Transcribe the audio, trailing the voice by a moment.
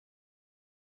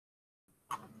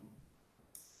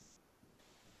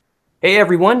Hey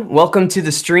everyone, welcome to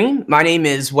the stream. My name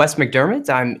is Wes McDermott.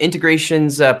 I'm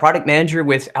Integrations Product Manager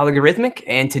with Algorithmic,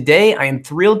 and today I am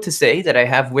thrilled to say that I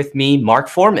have with me Mark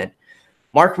Foreman.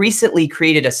 Mark recently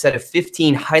created a set of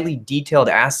 15 highly detailed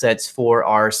assets for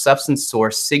our Substance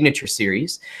Source Signature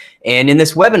Series. And in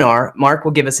this webinar, Mark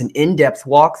will give us an in-depth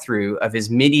walkthrough of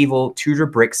his Medieval Tudor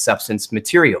Brick substance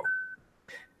material.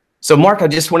 So Mark, I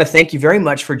just want to thank you very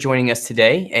much for joining us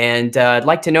today. And I'd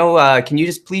like to know, can you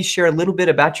just please share a little bit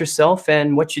about yourself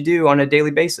and what you do on a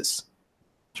daily basis?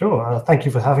 Sure. Thank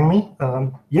you for having me.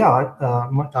 I'm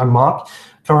Mark.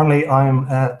 Currently, I'm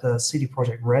at CD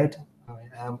Projekt Red. I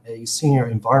am a senior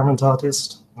environment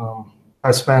artist. I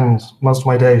spend most of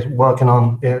my days working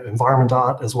on environment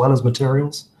art as well as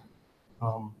materials.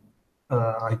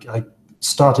 I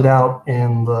started out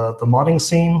in the modding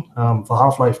scene for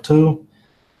Half-Life 2.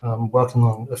 Working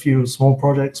on a few small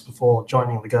projects before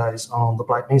joining the guys on the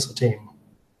Black Mesa team.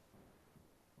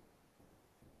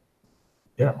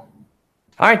 Yeah.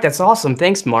 All right, that's awesome.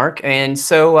 Thanks, Mark. And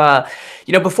so,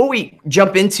 before we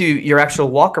jump into your actual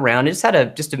walk around, I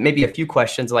just had maybe a few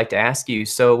questions I'd like to ask you.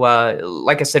 So,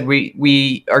 like I said,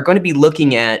 we are going to be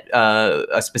looking at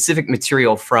a specific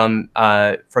material from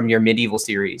your medieval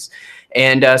series.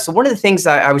 And so one of the things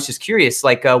I was just curious,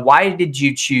 like, why did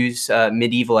you choose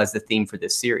medieval as the theme for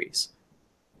this series?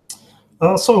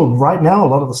 So right now, a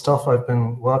lot of the stuff I've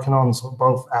been working on, so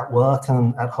both at work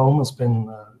and at home, has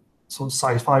been sort of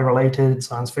sci-fi related,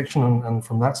 science fiction, and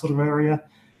from that sort of area.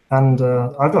 And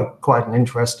I've got quite an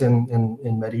interest in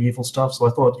medieval stuff. So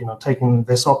I thought, taking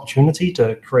this opportunity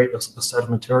to create a set of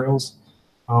materials,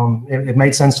 it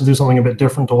made sense to do something a bit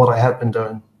different to what I had been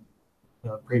doing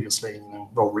previously,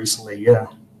 or recently, yeah.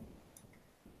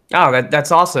 Oh,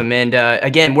 that's awesome. And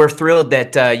again, we're thrilled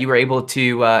that you were able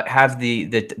to have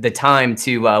the time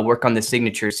to work on the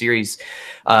signature series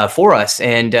for us.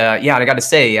 And yeah, I got to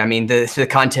say, I mean, the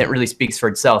content really speaks for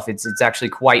itself. It's actually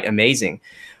quite amazing.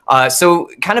 So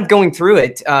kind of going through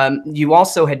it, you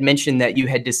also had mentioned that you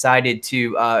had decided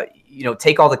to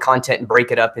take all the content and break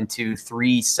it up into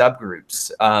 3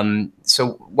 subgroups. So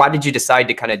why did you decide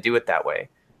to kind of do it that way?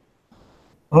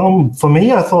 For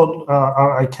me, I thought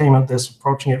I came at this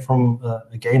approaching it from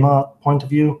a game art point of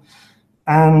view,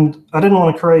 and I didn't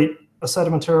want to create a set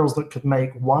of materials that could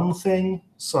make one thing.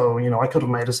 So, I could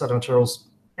have made a set of materials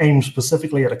aimed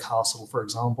specifically at a castle, for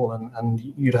example, and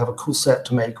you'd have a cool set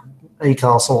to make a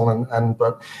castle,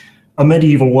 but a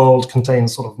medieval world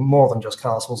contains sort of more than just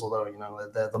castles, although,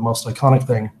 they're the most iconic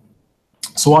thing.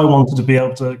 So I wanted to be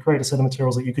able to create a set of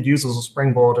materials that you could use as a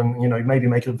springboard and, maybe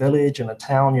make a village and a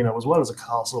town, as well as a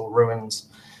castle, ruins,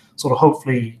 sort of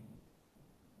hopefully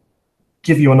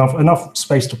give you enough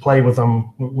space to play with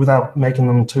them without making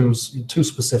them too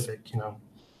specific,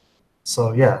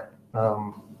 So, yeah.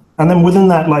 And then within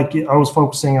that, like, I was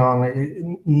focusing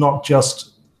on not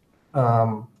just,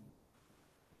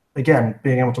 again,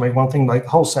 being able to make one thing, like the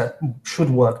whole set should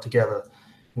work together.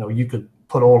 You could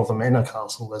put all of them in a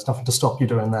castle. There's nothing to stop you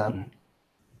doing that.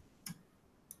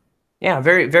 Yeah,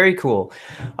 very, very cool.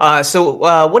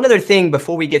 So one other thing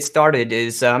before we get started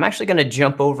is I'm actually going to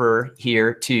jump over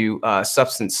here to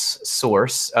Substance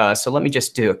Source. So let me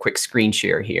just do a quick screen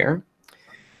share here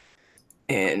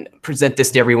and present this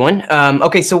to everyone.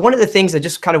 Okay, so one of the things I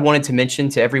just kind of wanted to mention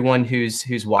to everyone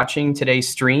who's watching today's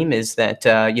stream is that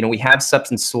we have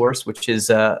Substance Source, which is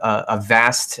a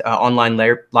vast online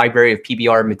library of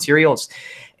PBR materials.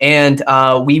 And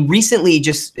we recently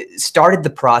just started the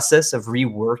process of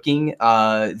reworking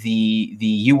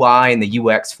the UI and the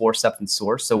UX for Substance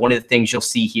Source. So one of the things you'll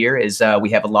see here is we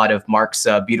have a lot of Mark's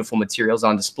beautiful materials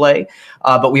on display,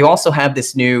 but we also have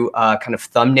this new kind of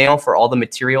thumbnail for all the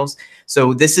materials.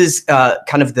 So this is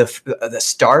kind of the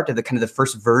start of the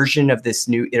first version of this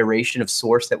new iteration of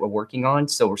Source that we're working on.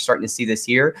 So we're starting to see this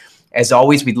here. As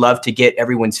always, we'd love to get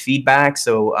everyone's feedback.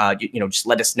 So, just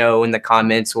let us know in the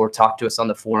comments or talk to us on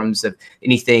the forums of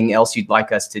anything else you'd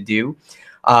like us to do.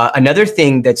 Another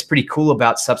thing that's pretty cool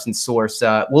about Substance Source,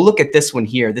 we'll look at this one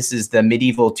here. This is the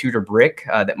Medieval Tudor Brick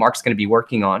that Mark's going to be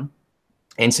working on.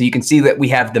 And so you can see that we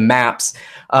have the maps,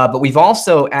 but we've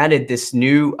also added this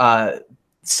new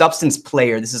Substance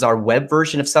Player. This is our web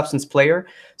version of Substance Player.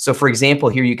 So for example,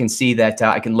 here you can see that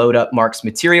I can load up Mark's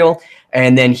material.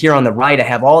 And then here on the right, I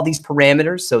have all these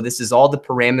parameters. So this is all the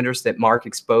parameters that Mark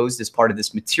exposed as part of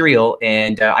this material.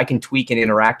 And I can tweak and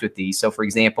interact with these. So for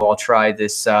example, I'll try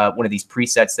this one of these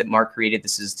presets that Mark created.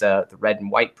 This is the red and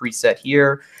white preset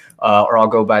here. Or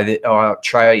I'll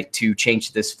try to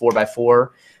change this 4x4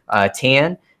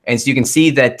 tan. And so you can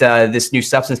see that this new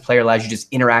Substance player allows you to just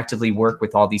interactively work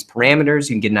with all these parameters.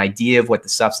 You can get an idea of what the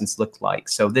Substance looked like.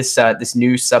 So this this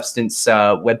new Substance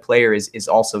web player is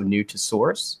also new to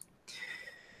Source.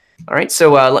 All right,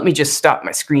 so let me just stop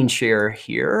my screen share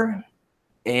here.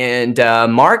 And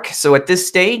Mark, so at this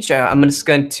stage, I'm just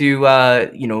going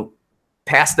to, you know,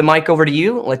 pass the mic over to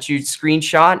you, let you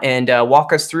screenshot and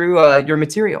walk us through your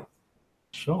material.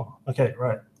 Sure. Okay,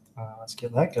 right. Let's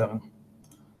get that going.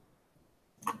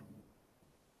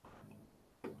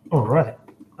 All right.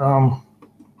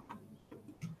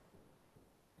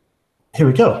 Here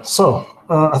we go. So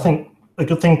I think a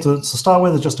good thing to start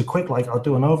with is just a quick, like, I'll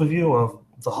do an overview of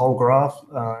the whole graph,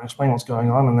 explain what's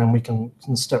going on, and then we can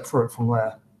step through it from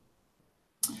there.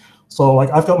 So, like,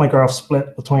 I've got my graph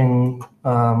split between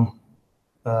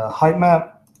height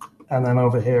map, and then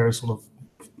over here is sort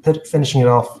of finishing it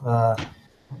off.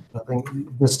 I think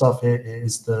this stuff here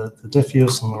is the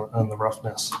diffuse and the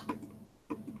roughness.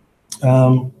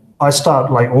 I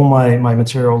start, like, all my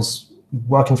materials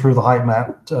working through the height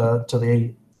map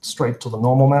straight to the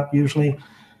normal map usually.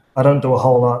 I don't do a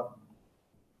whole lot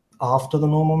after the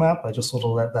normal map. I just sort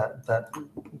of let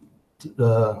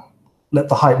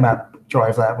the height map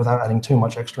drive that without adding too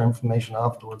much extra information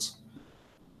afterwards.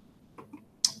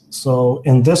 So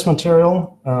in this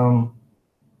material,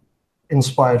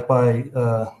 inspired by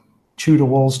Tudor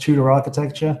walls, Tudor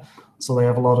architecture. So they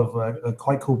have a lot of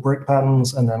quite cool brick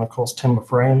patterns, and then of course timber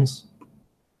frames.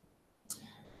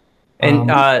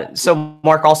 And so,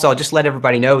 Mark, also, I'll just let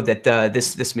everybody know that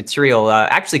this material,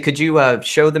 actually, could you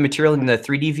show the material in the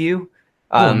 3D view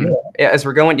as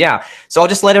we're going? Yeah. So I'll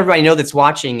just let everybody know that's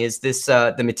watching is this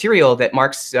the material that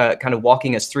Mark's kind of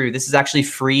walking us through. This is actually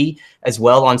free as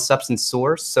well on Substance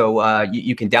Source. So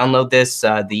you can download this.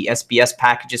 The SBS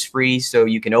package is free, so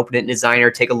you can open it in Designer,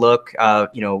 take a look,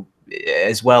 you know,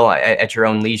 as well at your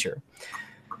own leisure.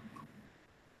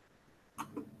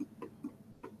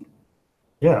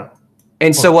 Yeah.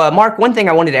 And so, Mark, one thing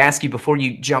I wanted to ask you before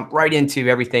you jump right into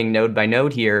everything node by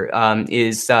node here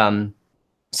is,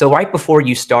 so right before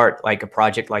you start like a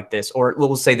project like this, or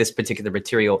we'll say this particular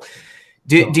material,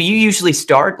 do you usually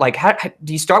start, like, how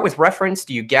do you start with reference?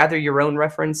 Do you gather your own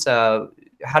reference? How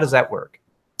does that work?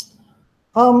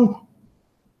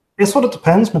 It sort of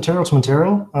depends, material to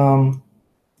material.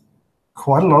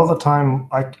 Quite a lot of the time,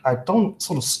 I don't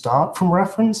sort of start from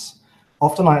reference.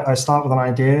 Often I start with an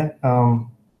idea,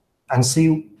 and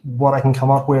see what I can come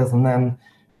up with, and then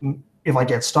if I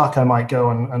get stuck, I might go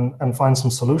and find some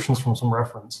solutions from some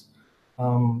reference.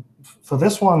 For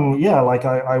this one, yeah, like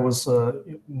I was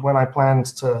when I planned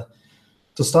to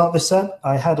start this set,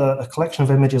 I had a collection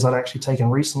of images I'd actually taken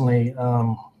recently,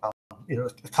 you know,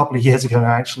 a couple of years ago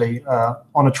now, actually,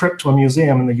 on a trip to a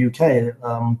museum in the UK,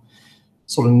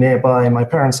 sort of nearby my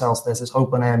parents' house. There's this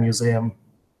open air museum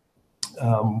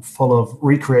full of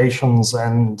recreations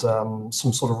and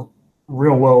some sort of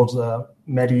real world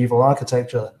medieval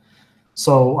architecture.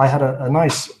 So I had a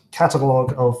nice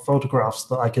catalog of photographs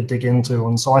that I could dig into.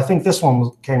 And so I think this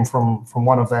one came from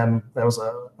one of them. There was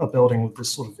a building with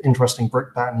this sort of interesting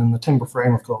brick pattern in the timber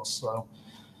frame, of course. So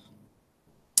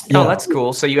yeah. Oh, that's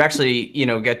cool. So you actually, you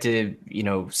know, get to, you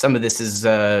know, some of this is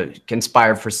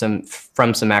inspired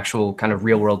from some actual kind of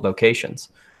real world locations.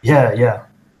 Yeah, yeah.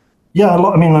 Yeah,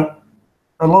 I mean,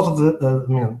 a lot of the,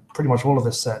 I mean, pretty much all of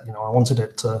this set, you know, I wanted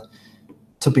it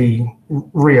to be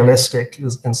realistic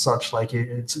and such, like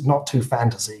it's not too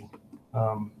fantasy,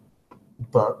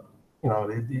 but you know,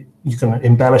 you can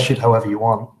embellish it however you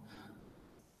want.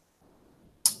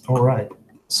 All right,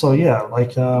 so yeah,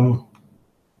 like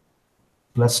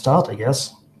let's start, I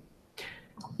guess.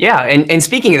 Yeah, and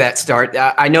speaking of that start,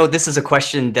 I know this is a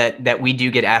question that we do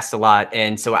get asked a lot,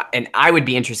 and so I would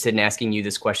be interested in asking you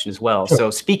this question as well. Sure. So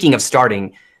speaking of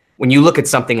starting, when you look at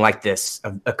something like this,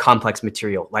 a complex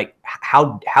material, like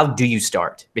how do you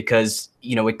start? Because,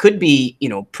 you know, it could be, you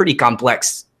know, pretty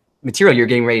complex material you're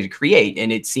getting ready to create,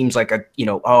 and it seems like you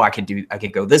know, oh, I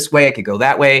could go this way, I could go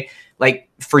that way. Like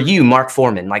for you, Mark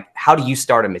Foreman, like how do you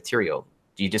start a material?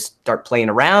 Do you just start playing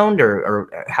around,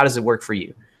 or how does it work for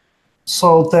you?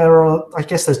 So I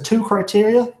guess there's two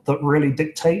criteria that really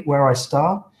dictate where I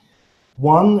start.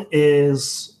 One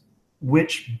is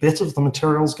which bit of the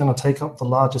material is going to take up the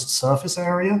largest surface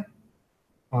area.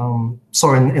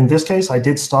 So in this case, I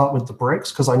did start with the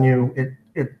bricks because I knew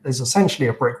it is essentially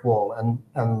a brick wall,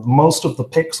 and most of the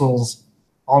pixels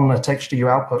on the texture you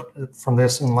output from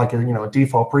this in like a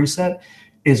default preset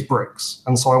is bricks.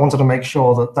 And so I wanted to make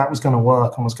sure that that was going to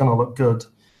work and was going to look good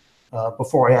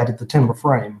before I added the timber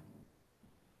frame.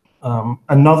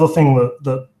 Another thing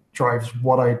that drives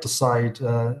what I decide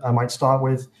I might start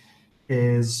with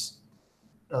is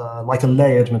like a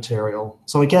layered material.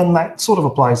 So again, that sort of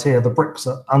applies here. The bricks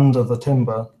are under the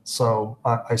timber, so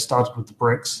I started with the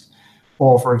bricks.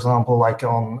 Or for example, like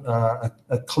on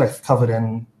a cliff covered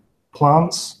in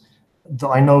plants,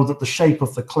 I know that the shape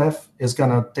of the cliff is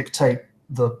going to dictate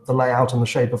the layout and the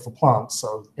shape of the plant.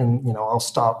 So I'll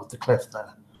start with the cliff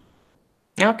there.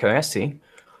 Okay, I see.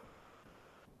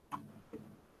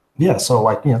 Yeah, so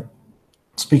like,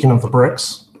 speaking of the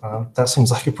bricks, that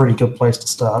seems like a pretty good place to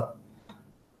start.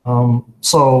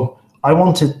 So I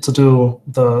wanted to do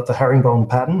the herringbone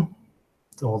pattern,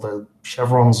 or the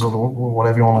chevrons, or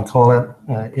whatever you want to call it.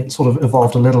 It sort of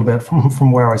evolved a little bit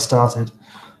from where I started.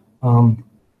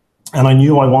 And I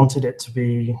knew I wanted it to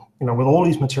be, with all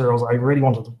these materials, I really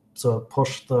wanted to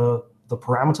push the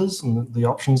parameters and the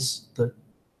options that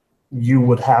you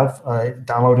would have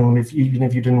downloading them, even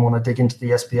if you didn't want to dig into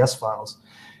the SBS files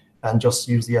and just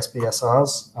use the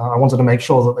SBSRs. I wanted to make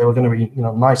sure that they were going to be,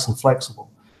 nice and flexible.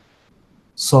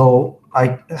 So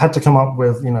I had to come up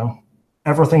with,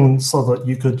 everything so that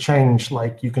you could change,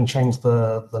 like you can change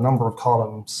the number of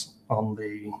columns on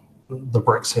the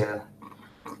bricks here.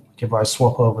 If I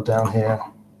swap over down here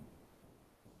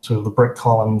to the brick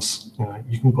columns,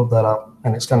 you can put that up,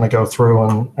 and it's going to go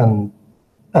through and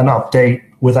update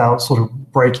without sort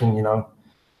of breaking,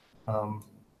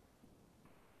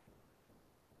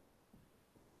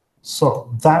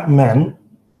 So that meant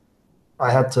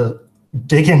I had to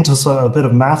dig into a bit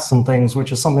of maths and things,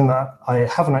 which is something that I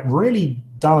haven't really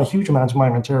done a huge amount of my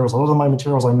materials. A lot of my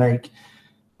materials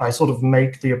I sort of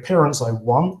make the appearance I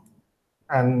want,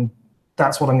 and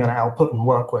that's what I'm going to output and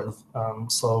work with.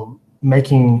 So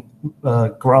making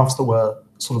graphs that were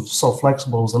sort of so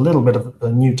flexible was a little bit of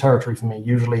a new territory for me.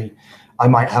 Usually I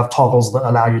might have toggles that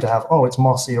allow you to have, oh, it's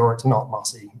mossy or it's not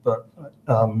mossy, but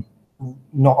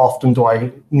not often do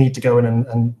I need to go in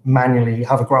and manually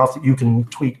have a graph that you can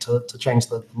tweak to change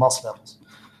the moss levels.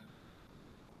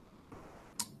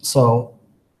 So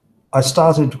I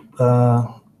started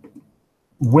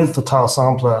with the tile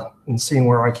sampler and seeing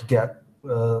where I could get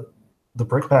the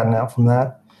brick pattern out from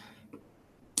that.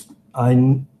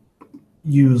 I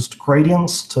used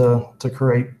gradients to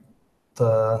create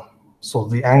the sort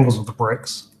of the angles of the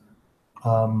bricks.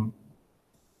 I'm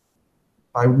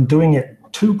doing it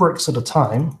 2 bricks at a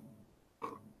time.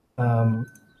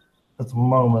 At the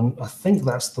moment, I think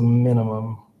that's the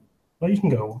minimum. Well, you can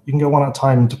go 1 at a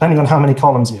time, depending on how many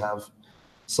columns you have.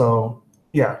 So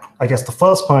yeah, I guess the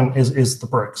first point is the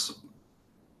bricks.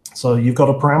 So you've got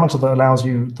a parameter that allows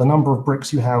you the number of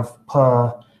bricks you have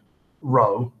per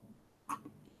row.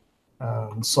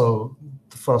 So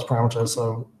the first parameter,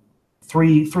 so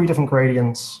three different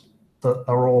gradients that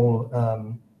are all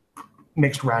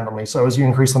mixed randomly. So as you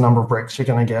increase the number of bricks, you're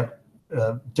going to get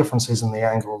differences in the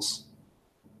angles.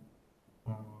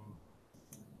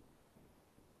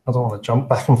 I don't want to jump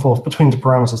back and forth between the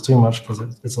parameters too much because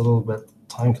it's a little bit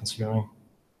time consuming.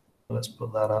 But let's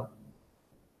put that up.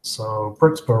 So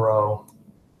bricks per row.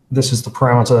 This is the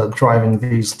parameter driving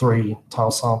these 3 tile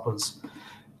samplers.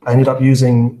 I ended up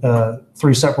using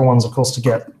 3 separate ones, of course, to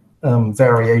get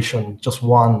variation, just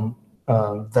one,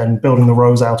 then building the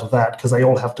rows out of that, because they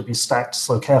all have to be stacked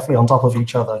so carefully on top of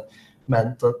each other,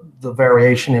 meant that the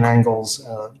variation in angles,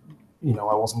 I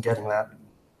wasn't getting that,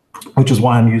 which is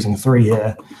why I'm using 3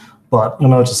 here. But you'll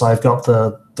notice I've got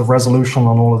the resolution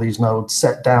on all of these nodes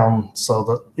set down so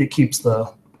that it keeps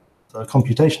the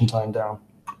computation time down.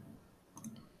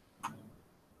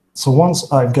 So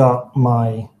once I've got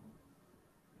my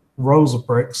rows of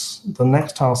bricks, the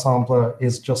next tile sampler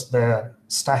is just there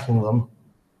stacking them.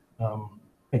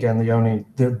 Again,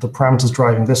 the parameters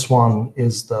driving this one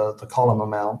is the column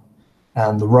amount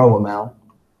and the row amount.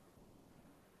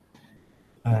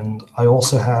 And I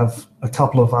also have a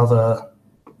couple of other,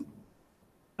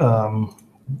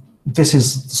 this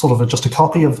is sort of just a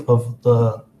copy of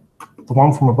the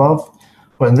one from above,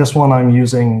 but in this one I'm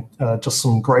using just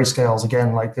some grayscales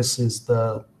again, like this is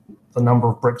the number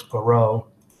of bricks per row,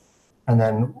 and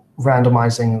then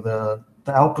randomizing the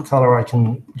output color I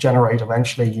can generate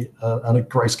eventually a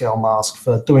grayscale mask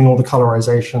for doing all the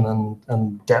colorization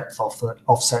and depth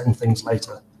offset and things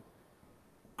later.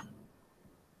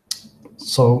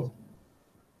 So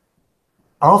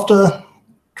after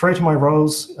creating my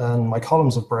rows and my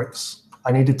columns of bricks,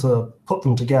 I needed to put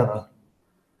them together.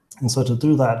 And so to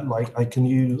do that, like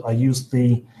I use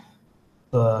the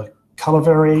color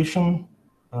variation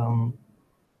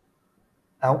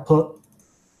output,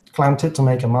 clamped it to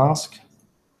make a mask.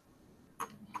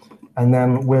 And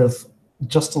then with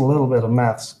just a little bit of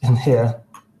maths in here,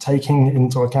 taking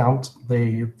into account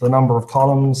the number of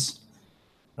columns,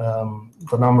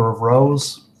 the number of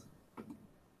rows,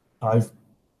 I've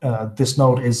this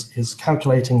node is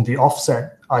calculating the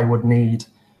offset I would need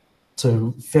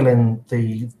to fill in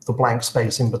the blank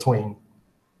space in between.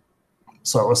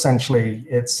 So essentially,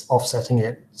 it's offsetting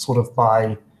it sort of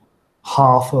by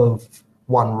half of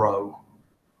one row,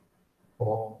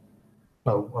 or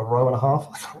no, a row and a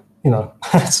half. You know,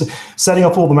 setting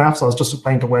up all the maps. I was just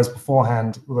explaining to Wes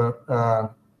beforehand that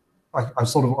I'm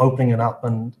sort of opening it up,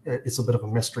 and it's a bit of a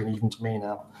mystery even to me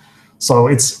now. So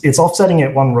it's offsetting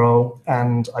it one row,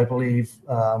 and I believe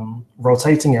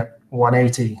rotating it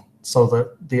 180 so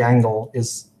that the angle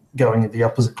is going in the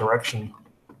opposite direction.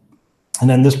 And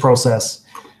then this process,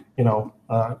 you know,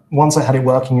 once I had it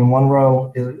working in one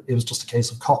row, it was just a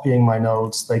case of copying my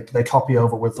nodes. They copy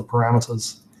over with the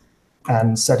parameters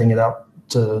and setting it up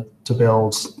to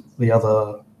build the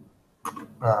other,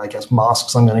 I guess,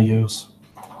 masks I'm going to use.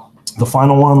 The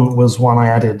final one was one I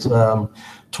added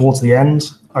towards the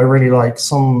end. I really like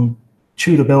some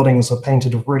Tudor buildings are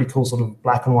painted with really cool sort of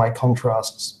black and white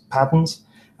contrasts patterns.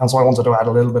 And so I wanted to add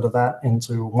a little bit of that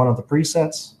into one of the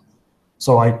presets.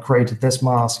 So I created this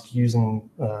mask using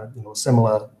you know, a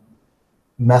similar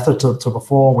method to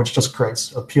before, which just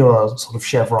creates a pure sort of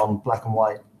chevron black and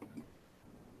white.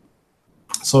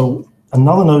 So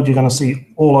another node you're going to see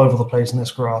all over the place in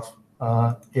this graph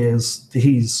is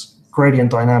these gradient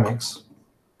dynamics,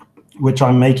 which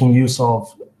I'm making use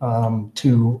of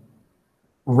to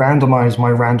randomize my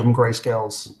random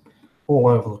grayscales all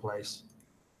over the place.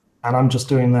 And I'm just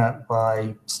doing that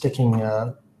by sticking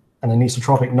an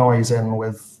anisotropic noise in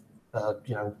with,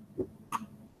 you know,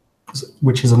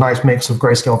 which is a nice mix of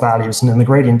grayscale values, and then the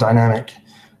gradient dynamic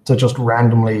to just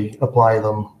randomly apply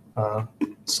them.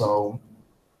 So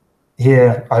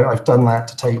here I've done that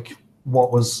to take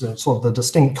what was sort of the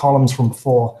distinct columns from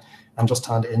before and just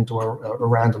turned it into a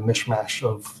random mishmash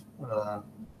of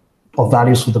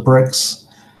values for the bricks.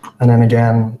 And then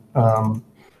again,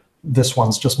 this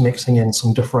one's just mixing in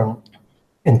some different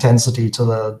intensity to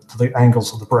the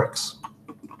angles of the bricks.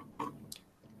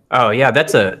 Oh yeah,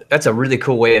 that's a really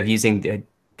cool way of using the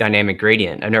dynamic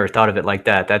gradient. I've never thought of it like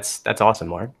that. That's awesome,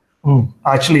 Mark.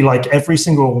 Actually, like every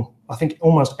single, I think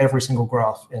almost every single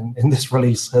graph in this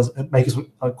release makes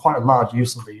quite a large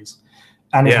use of these.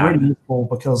 And it's really useful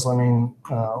because, I mean,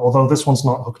 although this one's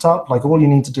not hooked up, like all you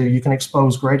need to do, you can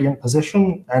expose gradient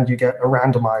position and you get a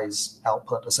randomized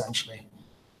output essentially.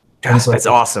 So, that's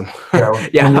awesome. You know,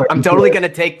 yeah, I'm totally going to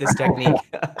take this technique.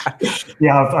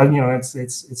 Yeah, you know,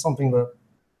 it's something that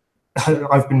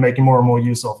I've been making more and more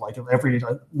use of. Like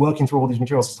working through all these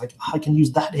materials, it's like I can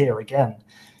use that here again,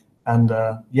 and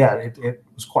yeah, it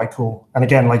was quite cool. And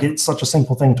again, like it's such a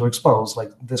simple thing to expose,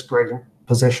 like this gradient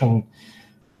position,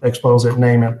 expose it,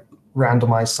 name it,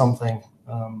 randomize something.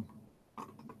 So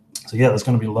yeah, there's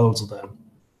going to be loads of them.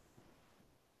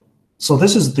 So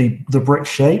this is the brick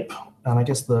shape. And I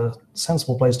guess the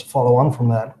sensible place to follow on from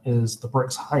that is the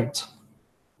brick's height.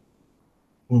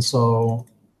 And so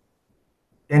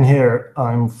in here,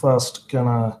 I'm first going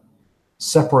to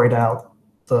separate out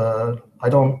I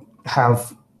don't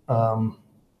have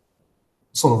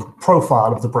sort of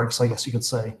profile of the bricks, I guess you could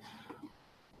say.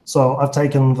 So I've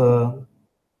taken the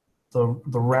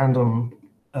random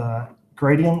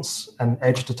gradients and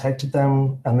edge detected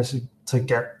them, and this is to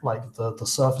get like the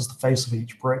surface, the face of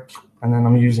each brick. And then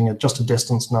I'm using just a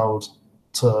distance node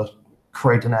to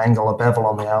create an angle, a bevel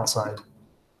on the outside.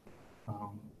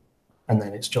 And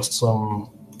then it's just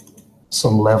some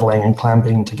leveling and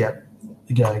clamping to get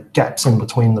gaps in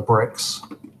between the bricks.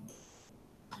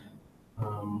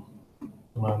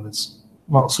 It's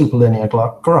not super linear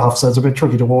graph, so it's a bit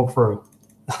tricky to walk through.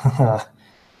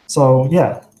 So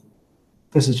yeah,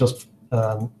 this is just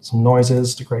some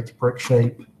noises to create the brick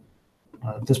shape.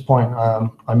 At this point,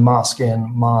 I'm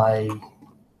masking my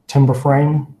timber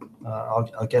frame.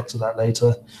 I'll get to that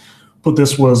later. But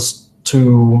this was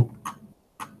to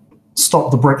stop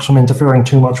the bricks from interfering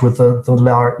too much with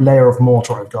the layer of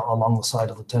mortar I've got along the side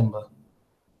of the timber.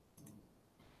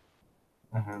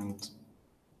 And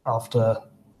after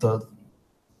the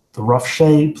rough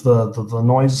shape, the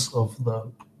noise of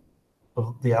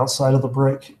the outside of the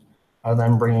brick, I'm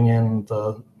then bringing in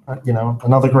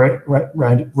another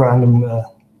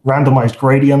randomized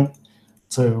gradient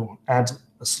to add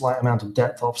a slight amount of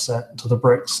depth offset to the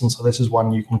bricks. And so this is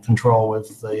one you can control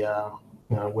with the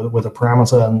with a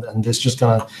parameter, and this is just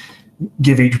going to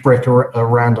give each brick a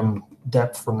random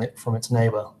depth from its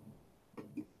neighbor.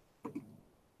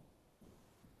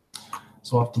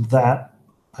 So after that,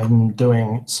 I'm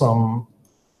doing some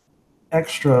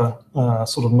extra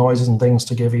sort of noises and things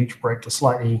to give each brick a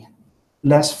slightly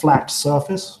less flat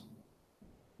surface.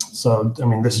 So, I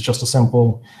mean, this is just a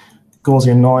simple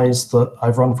Gaussian noise that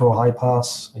I've run through a high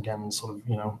pass, again, sort of,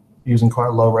 using quite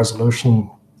a low resolution,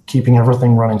 keeping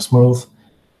everything running smooth.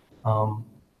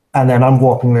 And then I'm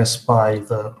warping this by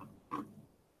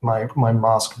my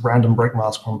mask, random brick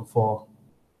mask from before.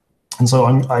 And so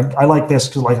I like this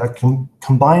because I can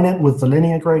combine it with the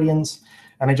linear gradients,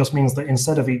 and it just means that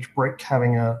instead of each brick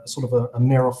having a sort of a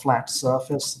mirror flat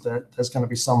surface, that there's going to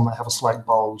be some that have a slight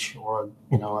bulge or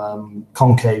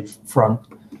concave front.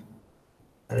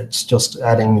 It's just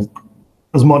adding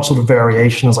as much sort of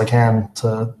variation as I can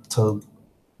to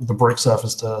the brick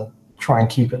surface to try and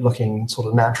keep it looking sort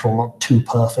of natural, not too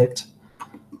perfect.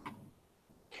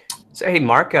 So, hey,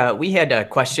 Mark, we had a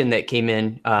question that came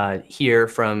in here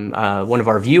from one of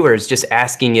our viewers just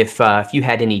asking if you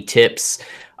had any tips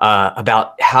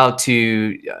about how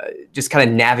to just kind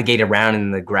of navigate around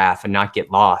in the graph and not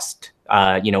get lost.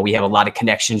 We have a lot of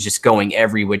connections just going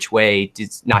every which way.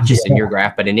 It's not just in your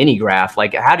graph, but in any graph.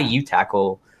 Like, how do you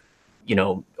tackle,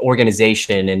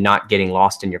 organization and not getting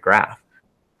lost in your graph?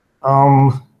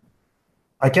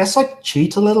 I guess I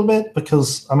cheat a little bit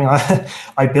because,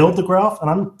 I build the graph and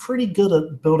I'm pretty good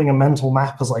at building a mental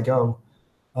map as I go.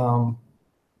 And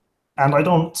I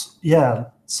don't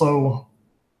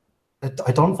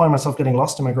find myself getting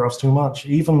lost in my graphs too much.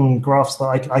 Even graphs that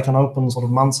I can open sort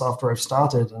of months after I've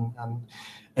started. And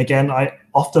again, I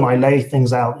lay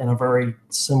things out in a very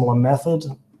similar method.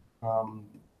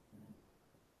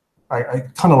 I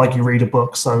kind of like you read a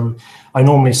book. So I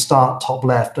normally start top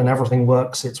left and everything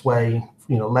works its way,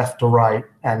 left to right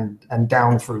and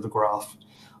down through the graph.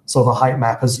 So the height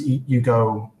map, as you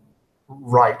go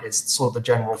right, is sort of the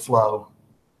general flow.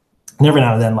 And every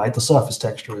now and then, like, the surface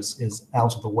texture is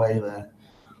out of the way there.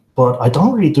 But I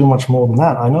don't really do much more than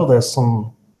that. I know there's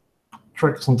some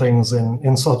tricks and things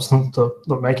in Substance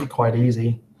that make it quite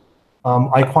easy.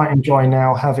 I quite enjoy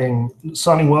now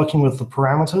certainly working with the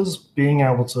parameters, being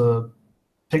able to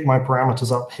pick my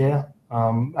parameters up here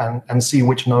and see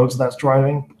which nodes that's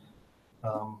driving.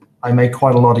 I make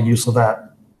quite a lot of use of that.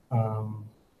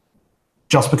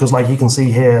 Just because, like you can see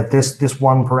here, this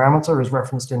one parameter is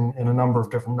referenced in a number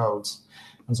of different nodes.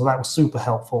 And so that was super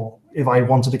helpful if I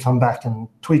wanted to come back and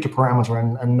tweak a parameter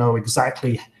and know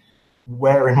exactly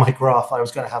where in my graph I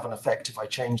was going to have an effect if I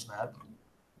changed that.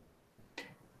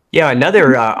 Yeah,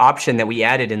 another option that we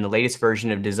added in the latest version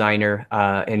of Designer,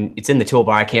 and it's in the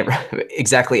toolbar. I can't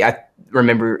exactly. I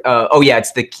remember. Oh yeah,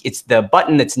 it's the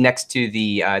button that's next to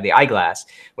the eyeglass.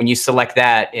 When you select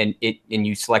that and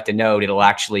you select a node, it'll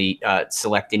actually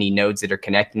select any nodes that are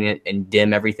connecting it and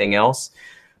dim everything else.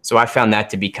 So I found that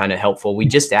to be kind of helpful. We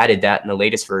just added that in the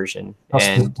latest version.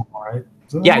 And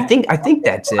yeah, I think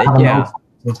that's it. Yeah.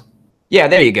 Yeah,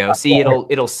 there you go. See,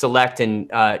 it'll select and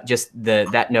just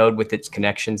that node with its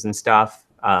connections and stuff.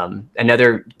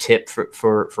 Another tip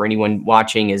for anyone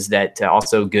watching is that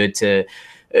also good to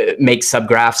make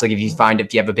subgraphs. Like if you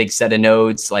have a big set of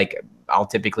nodes, like I'll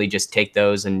typically just take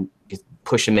those and just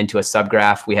push them into a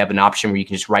subgraph. We have an option where you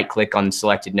can just right click on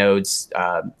selected nodes,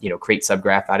 create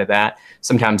subgraph out of that.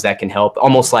 Sometimes that can help,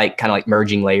 almost like kind of like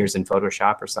merging layers in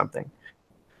Photoshop or something.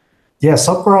 Yeah,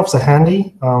 subgraphs are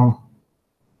handy.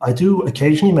 I do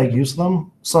occasionally make use of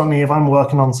them. Certainly if I'm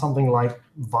working on something like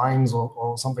vines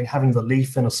or something, having the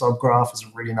leaf in a subgraph is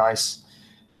really nice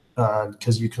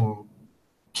because you can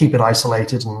keep it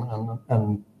isolated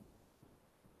and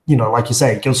like you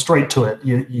say, go straight to it.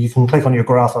 You can click on your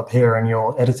graph up here and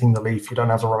you're editing the leaf. You don't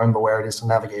have to remember where it is to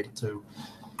navigate it to.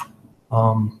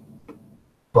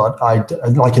 But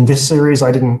like in this series,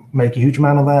 I didn't make a huge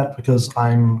amount of that because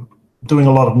I'm doing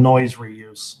a lot of noise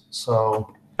reuse.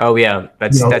 So. Oh yeah,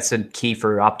 that's a key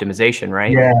for optimization,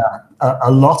 right? Yeah, a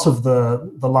lot of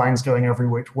the lines going every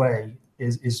which way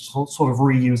is sort of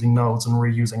reusing nodes and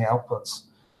reusing outputs.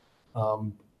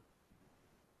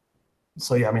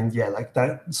 So yeah, like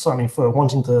that, certainly for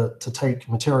wanting to take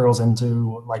materials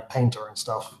into like Painter and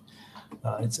stuff,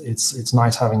 it's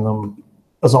nice having them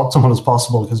as optimal as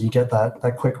possible because you get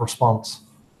that quick response.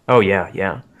 Oh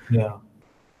yeah.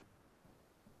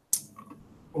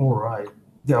 All right.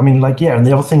 And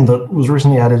the other thing that was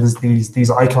recently added is these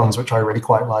icons, which I really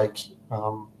quite like.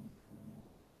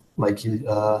 Let's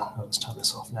turn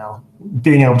this off now.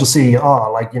 Being able to see,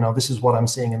 this is what I'm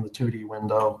seeing in the 2D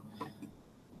window.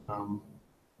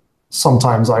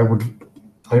 Sometimes I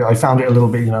found it a little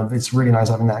bit, it's really nice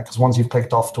having that because once you've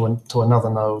clicked off to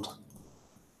another node,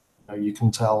 you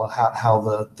can tell how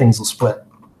the things are split.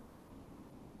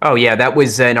 Oh yeah, that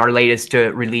was in our latest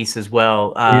release as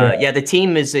well. Yeah, the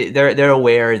team they're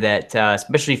aware that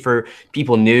especially for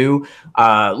people new,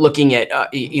 looking at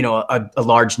a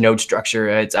large node structure,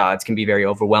 it can be very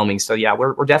overwhelming. So yeah,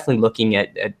 we're definitely looking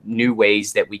at new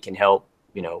ways that we can help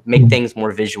make things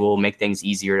more visual, make things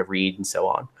easier to read, and so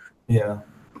on. Yeah,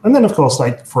 and then of course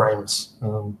like frames.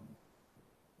 I'm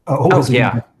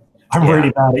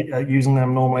really bad at using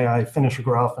them. Normally, I finish a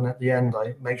graph, and at the end,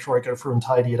 I make sure I go through and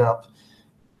tidy it up.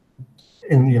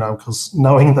 Because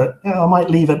knowing that I might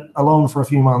leave it alone for a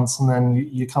few months, and then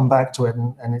you come back to it,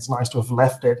 and it's nice to have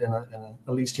left it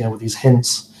at least with these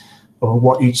hints of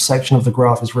what each section of the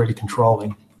graph is really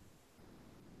controlling.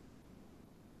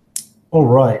 All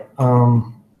right.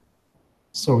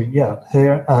 So yeah,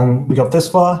 here, and we got this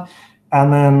far,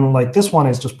 and then like this one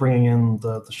is just bringing in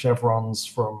the chevrons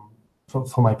for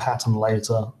my pattern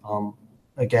later.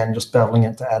 Again, just beveling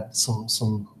it to add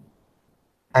some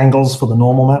angles for the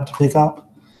normal map to pick up,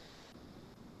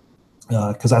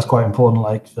 because that's quite important.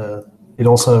 Like it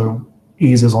also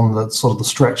eases on the sort of the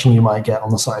stretching you might get on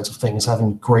the sides of things,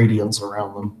 having gradients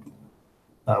around them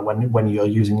when you're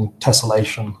using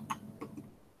tessellation.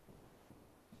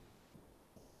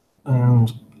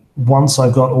 And once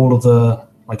I've got all of the,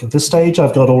 like at this stage,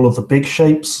 I've got all of the big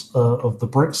shapes of the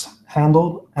bricks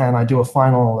handled, and I do a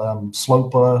final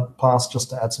slope pass just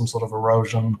to add some sort of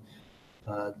erosion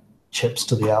chips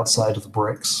to the outside of the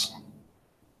bricks.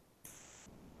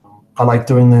 I like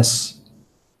doing this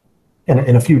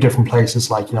in a few different places.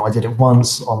 Like, I did it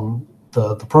once on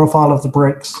the profile of the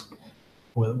bricks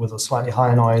with a slightly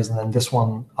higher noise, and then this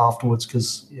one afterwards,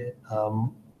 because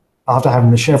after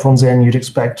having the chevrons in, you'd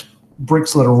expect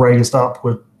bricks that are raised up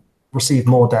would receive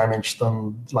more damage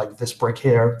than like this brick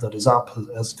here that is up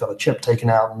has got a chip taken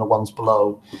out, and the ones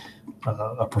below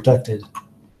are protected.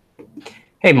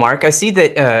 Hey, Mark, I see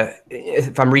that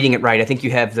if I'm reading it right, I think you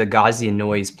have the Gaussian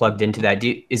noise plugged into that.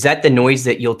 Is that the noise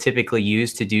that you'll typically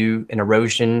use to do an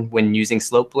erosion when using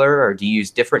slope blur, or do you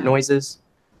use different noises?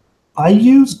 I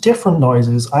use different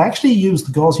noises. I actually use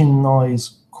the Gaussian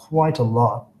noise quite a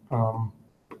lot.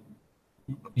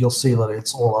 You'll see that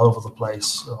it's all over the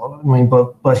place. I mean,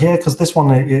 but here, because this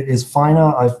one is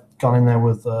finer, I've gone in there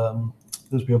with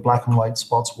there's a black and white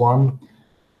spots 1.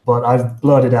 But I've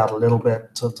blurred it out a little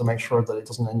bit to make sure that it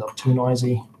doesn't end up too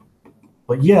noisy.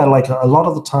 But yeah, like a lot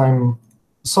of the time,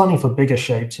 certainly for bigger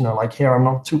shapes, like here, I'm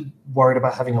not too worried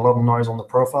about having a lot of noise on the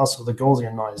profile, so the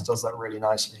Gaussian noise does that really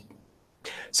nicely.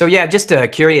 So yeah, just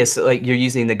curious, like you're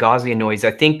using the Gaussian noise.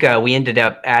 I think we ended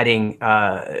up adding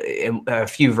a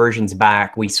few versions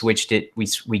back. We switched it.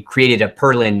 We created a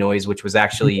Perlin noise, which was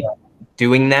actually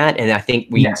doing that, and I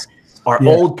think our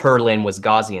old Perlin was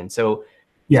Gaussian. So.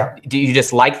 Yeah. Do you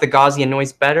just like the Gaussian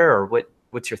noise better, or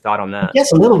what's your thought on that?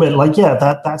 Yes, a little bit. Like, yeah,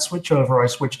 that switchover, I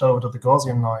switched over to the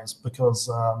Gaussian noise because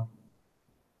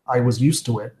I was used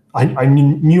to it. I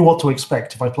knew what to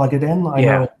expect. If I plug it in, I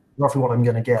know roughly what I'm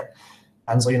going to get.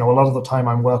 And so, a lot of the time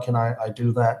I'm working, I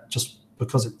do that just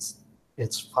because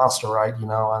it's faster, right?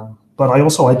 But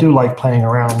I do like playing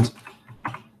around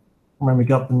when we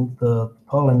got the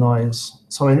Perlin noise.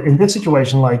 So in this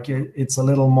situation, like it's a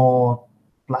little more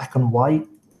black and white.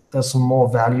 There's some more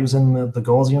values in the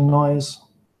Gaussian noise.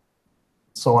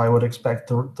 So I would expect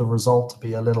the result to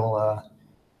be a little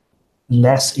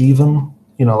less even.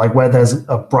 Like where there's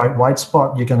a bright white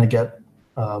spot, you're going to get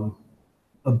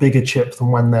a bigger chip than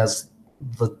when there's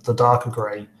the darker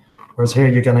gray. Whereas here,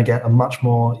 you're going to get a much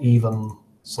more even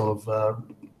sort of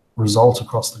result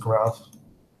across the graph.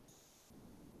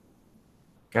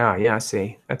 Yeah, I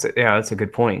see. That's a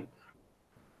good point.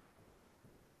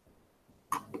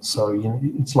 So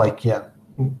it's like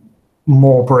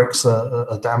more bricks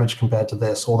are damaged compared to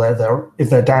this, or if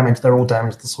they're damaged, they're all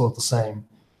damaged sort of the same.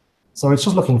 So it's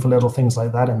just looking for little things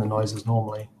like that in the noises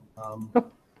normally.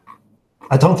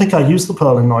 I don't think I use the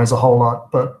Perlin noise a whole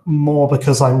lot, but more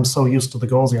because I'm so used to the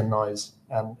Gaussian noise,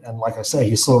 and like I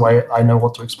say, I know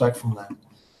what to expect from that.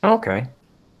 Okay.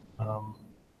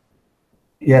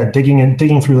 Yeah,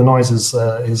 digging through the noises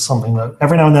is something that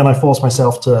every now and then I force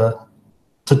myself to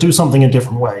do something a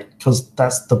different way, because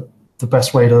that's the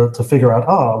best way to figure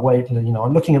out, wait,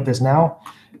 I'm looking at this now.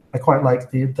 I quite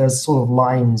like there's sort of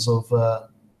lines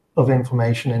of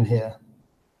information in here.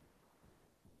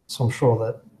 So I'm sure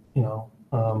that,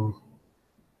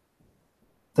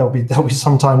 there'll be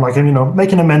some time, like,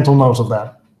 making a mental note of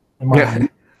that.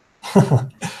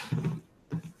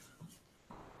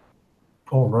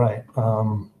 All right.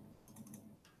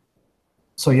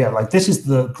 So yeah, like this is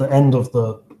the end of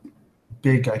the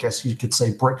big, I guess you could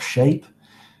say, brick shape.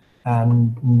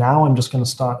 And now I'm just going to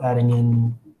start adding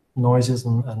in noises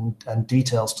and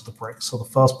details to the brick. So the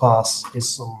first pass is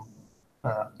some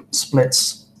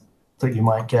splits that you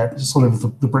might get. Just sort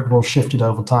of the brick will shifted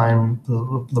over time.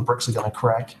 The bricks are going to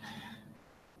crack.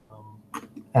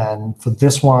 And for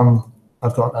this one,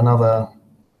 I've got another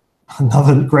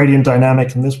gradient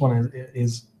dynamic, and this one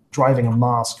is driving a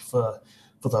mask for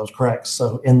those cracks.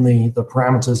 So in the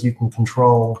parameters, you can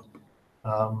control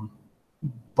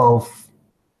both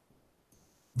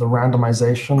the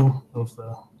randomization of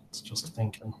the, it's just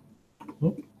thinking,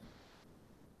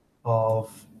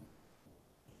 of,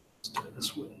 let's do it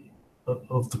this way,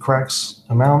 of the cracks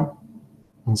amount.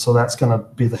 And so that's going to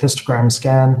be the histogram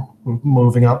scan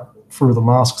moving up through the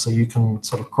mask, so you can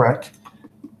sort of crack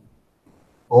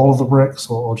all of the bricks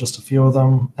or just a few of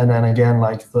them. And then again,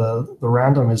 like the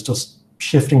random is just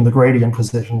shifting the gradient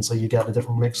position, so you get a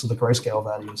different mix of the grayscale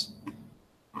values.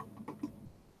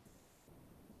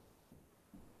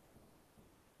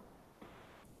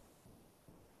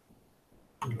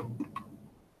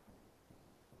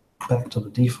 Back to the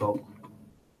default.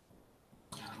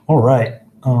 All right.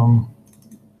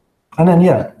 And then,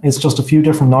 yeah, it's just a few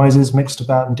different noises mixed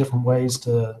about in different ways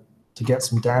to get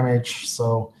some damage.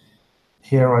 So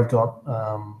here I've got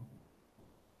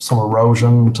some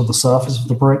erosion to the surface of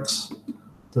the bricks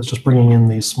that's just bringing in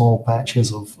these small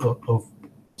patches of sort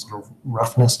of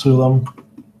roughness to them.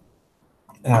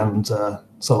 And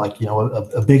so like, you know,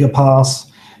 a bigger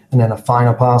pass and then a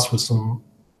finer pass with some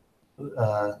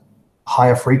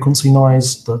higher frequency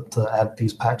noise that add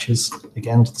these patches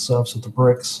again to the surface of the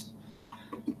bricks.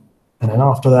 And then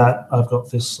after that, I've got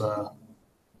this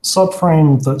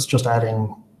subframe that's just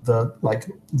adding the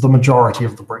majority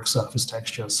of the brick surface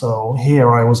texture. So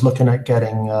here I was looking at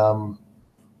getting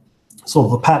sort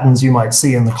of the patterns you might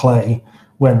see in the clay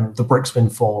when the brick's been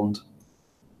formed,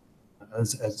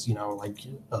 as you know, like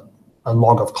a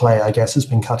log of clay, I guess, has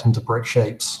been cut into brick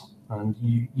shapes, and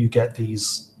you get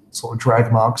these sort of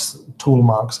drag marks, tool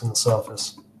marks in the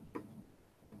surface.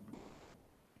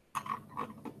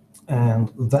 And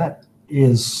that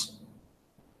is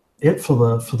it for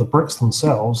the bricks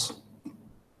themselves.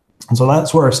 And so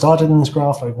that's where I started in this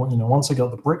graph. Like, you know, once I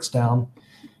got the bricks down,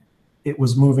 it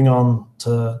was moving on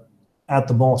to add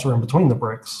the mortar in between the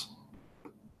bricks.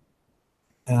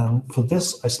 And for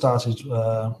this, I started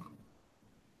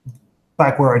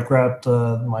back where I'd grabbed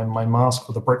my mask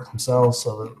for the bricks themselves,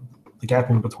 so that the gap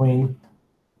in between.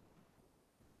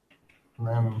 And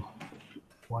then,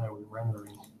 why are we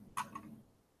rendering?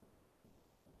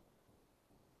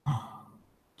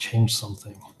 Change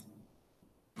something.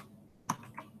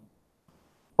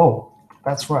 Oh,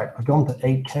 that's right. I've gone to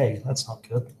 8K. That's not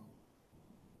good.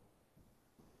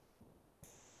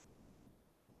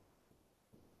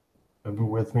 Bear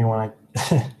with me when I.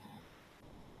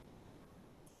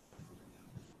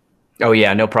 Oh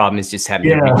yeah, no problem. It's just having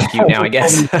to recompute now, I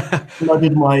guess.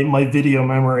 Flooded my video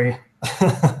memory.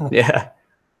 Yeah.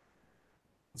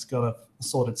 It's got to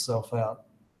sort itself out.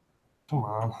 Come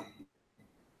on.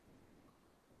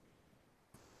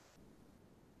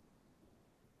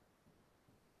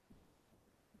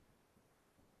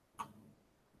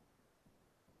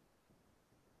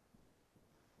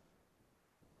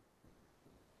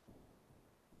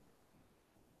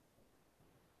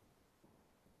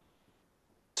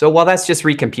 So while that's just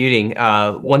recomputing,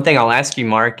 one thing I'll ask you,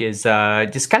 Mark, is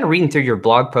just kind of reading through your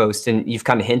blog post, and you've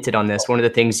kind of hinted on this. One of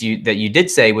the things that you did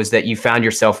say was that you found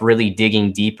yourself really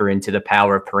digging deeper into the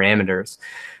power of parameters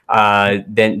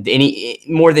than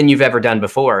more than you've ever done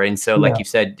before. And so, like you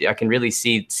said, I can really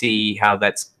see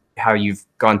how you've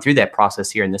gone through that process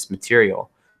here in this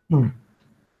material.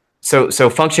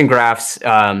 So function graphs,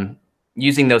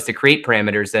 using those to create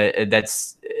parameters,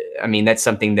 that's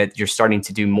something that you're starting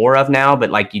to do more of now, but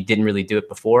like you didn't really do it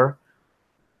before.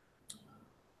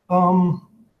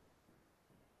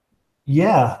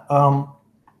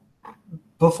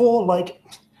 Before, like,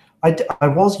 I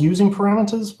was using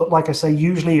parameters, but like I say,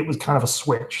 usually it was kind of a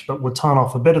switch that would turn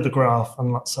off a bit of the graph,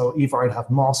 and so either I'd have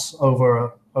moss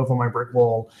over my brick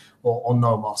wall or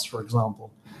no moss, for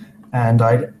example, and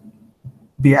I'd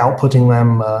be outputting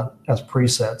them as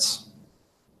presets.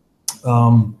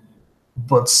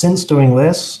 But since doing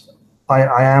this,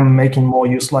 I am making more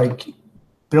use, like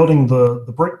building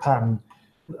the brick pattern.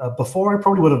 Before, I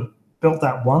probably would have built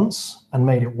that once and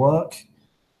made it work,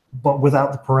 but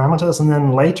without the parameters. And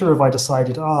then later, if I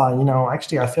decided, you know,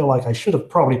 actually, I feel like I should have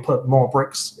probably put more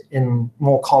bricks in,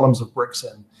 more columns of bricks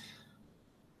in.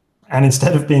 And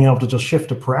instead of being able to just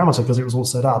shift a parameter because it was all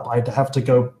set up, I'd have to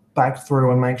go back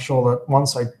through and make sure that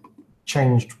once I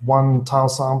changed one tile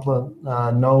sampler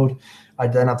node,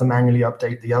 I'd then have to manually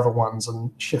update the other ones and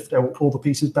shift all the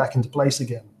pieces back into place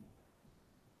again.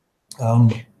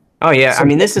 Oh yeah, I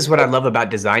mean, this is what I love about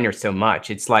Designer so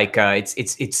much. It's like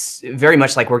it's very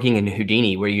much like working in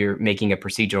Houdini, where you're making a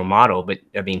procedural model, but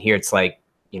I mean here it's like,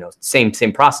 you know, same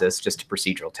process, just a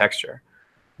procedural texture.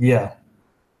 Yeah.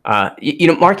 You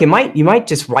know, Mark, you might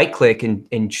just right click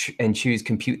and choose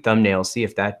Compute Thumbnail, see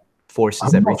if that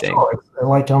forces I'm not everything? sure.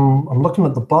 Like I'm looking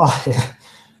at the bar here.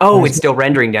 Oh, it's still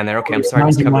rendering down there. Okay, I'm sorry,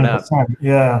 it's covered up.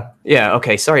 Yeah. Yeah,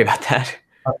 okay, sorry about that.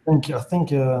 I think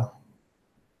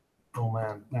oh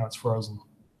man, now it's frozen.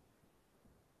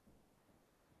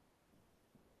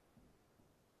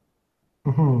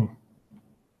 Hmm.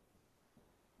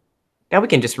 Now we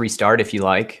can just restart if you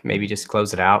like. Maybe just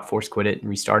close it out, force quit it, and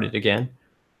restart it again.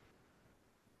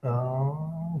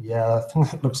 Yeah, I think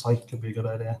that looks like it could be a good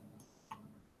idea.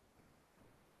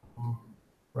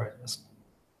 Right.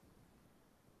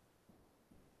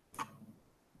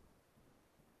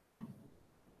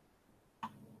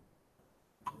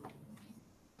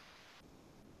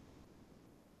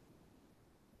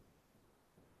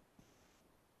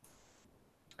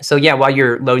 So yeah, while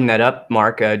you're loading that up,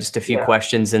 Mark, just a few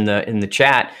questions in the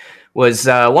chat. Was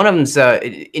one of them's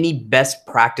any best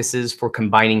practices for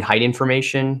combining height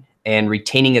information and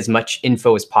retaining as much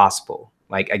info as possible?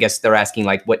 Like, I guess they're asking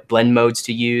like what blend modes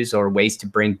to use or ways to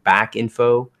bring back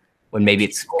info when maybe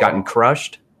it's gotten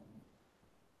crushed.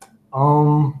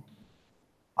 So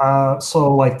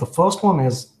like the first one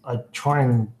is I try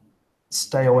and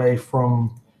stay away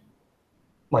from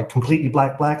like completely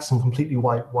black blacks and completely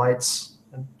white whites,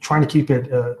 and trying to keep it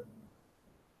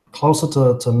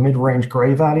closer to mid-range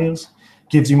gray values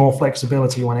gives you more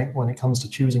flexibility when it comes to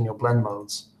choosing your blend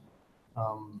modes.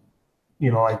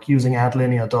 You know, like using add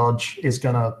linear dodge is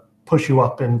gonna push you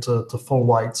up into full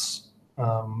whites,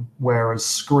 whereas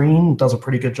screen does a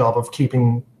pretty good job of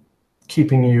keeping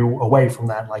you away from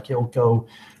that. Like it'll go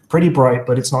pretty bright,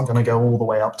 but it's not going to go all the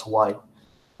way up to white,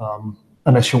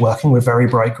 unless you're working with very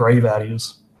bright gray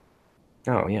values.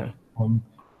 Oh yeah.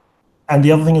 And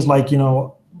the other thing is, like, you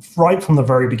know, right from the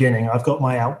very beginning, I've got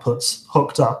my outputs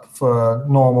hooked up for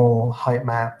normal height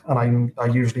map, and I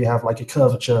usually have like a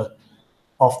curvature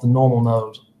off the normal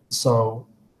node. So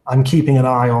I'm keeping an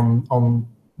eye on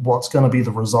what's going to be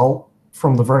the result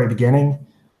from the very beginning,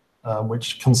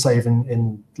 which can save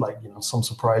in like, you know, some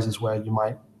surprises where you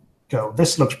might go,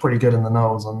 this looks pretty good in the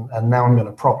nose, and now I'm going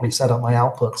to properly set up my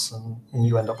outputs, and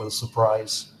you end up with a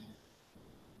surprise.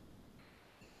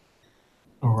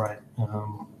 All right,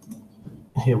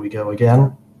 here we go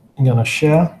again. I'm going to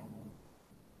share.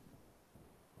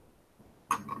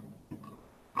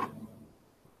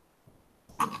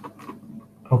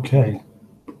 Okay.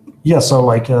 Yeah, so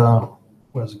like,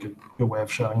 where's a good way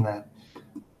of showing that?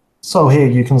 So here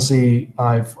you can see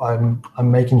I'm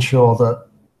making sure that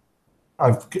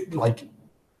I've, like,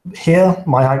 here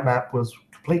my height map was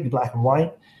completely black and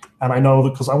white, and I know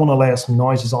that because I want to layer some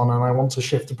noises on, and I want to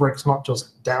shift the bricks not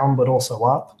just down but also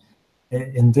up.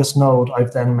 In this node,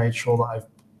 I've then made sure that I've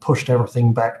pushed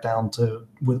everything back down to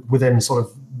within sort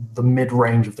of the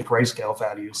mid-range of the grayscale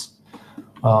values,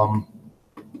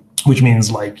 which means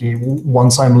like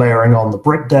once I'm layering on the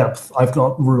brick depth, I've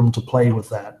got room to play with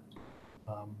that.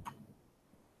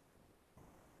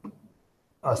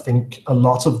 I think a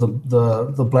lot of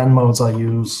the blend modes I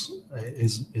use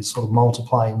is sort of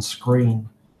multiplying screen.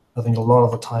 I think a lot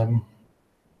of the time,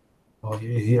 oh,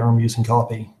 here I'm using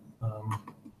copy.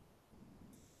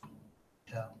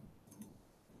 Yeah,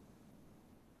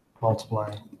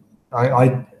 multiply.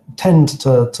 I tend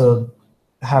to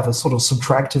have a sort of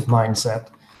subtractive mindset.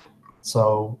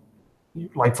 So,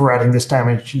 like for adding this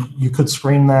damage, you could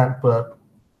screen that, but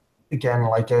again,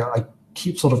 like I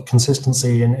keep sort of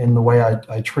consistency in the way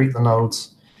I treat the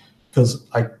nodes, because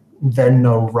I then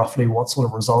know roughly what sort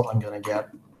of result I'm going to get.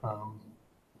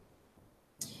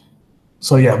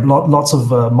 So yeah, lots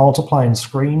of multiplying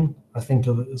screen. I think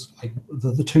is like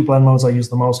the two blend modes I use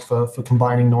the most for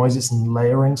combining noises and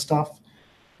layering stuff.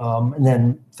 And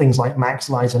then things like max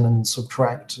lighten and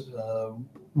subtract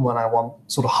when I want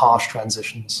sort of harsh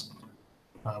transitions,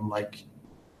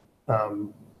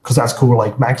 because that's cool.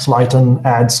 Like max lighten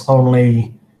adds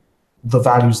only the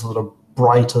values that are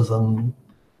brighter than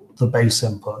the base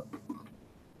input.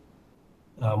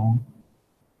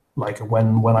 Like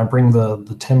when I bring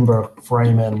the timber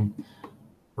frame in,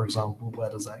 for example, where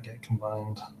does that get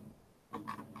combined?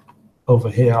 Over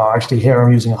here. Oh, actually here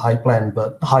I'm using a height blend,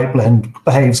 but height blend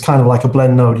behaves kind of like a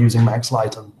blend node using max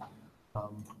lighten.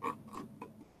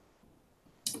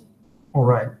 All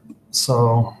right,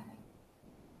 so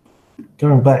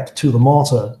going back to the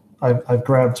mortar, I've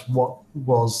grabbed what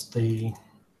was the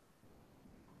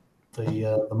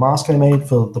mask I made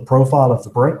for the profile of the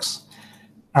bricks,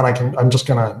 and I'm just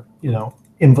gonna, you know,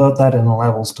 invert that in the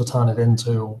levels to turn it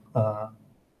into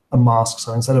a mask.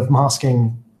 So instead of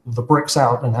masking the bricks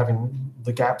out and having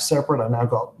the gaps separate, I've now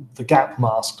got the gap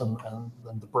masked and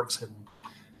the bricks hidden.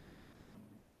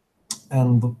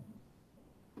 And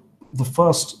the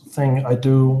first thing I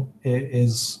do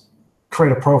is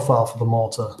create a profile for the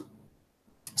mortar.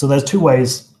 So there's two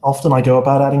ways often I go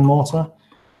about adding mortar.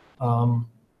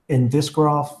 In this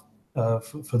graph,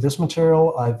 for this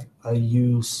material, I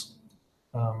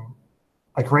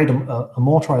create a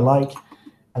mortar I like,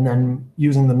 and then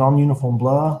using the non-uniform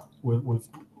blur with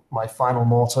my final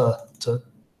mortar to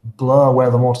blur where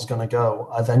the mortar is going to go,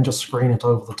 I then just screen it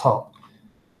over the top.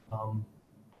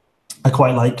 I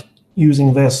quite like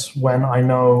using this when I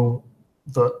know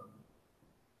that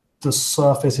the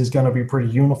surface is going to be pretty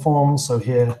uniform. So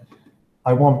here,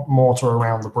 I want mortar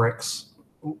around the bricks.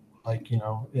 Like, you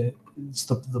know, it's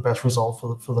the best result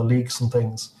for the leaks and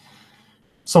things.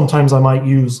 Sometimes I might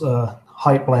use a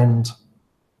height blend,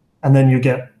 and then you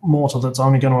get mortar that's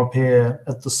only going to appear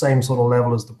at the same sort of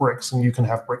level as the bricks, and you can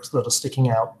have bricks that are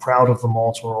sticking out proud of the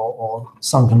mortar or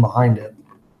sunken behind it.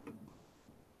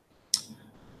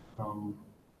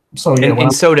 So yeah,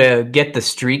 and so to get the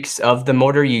streaks of the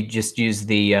mortar, you just use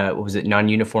the what was it,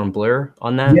 non-uniform blur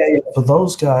on that? Yeah, for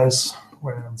those guys,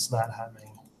 where is that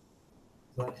happening?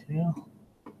 Is that here?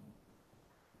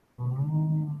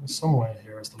 Somewhere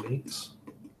here is the leaks.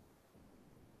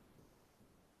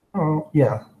 Oh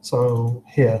yeah, so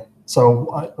here.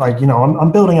 So you know,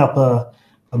 I'm building up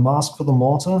a mask for the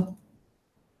mortar.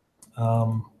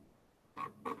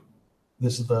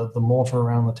 This is the mortar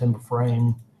around the timber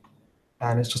frame.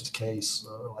 And it's just a case,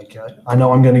 I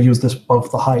know I'm going to use this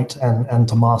both the height and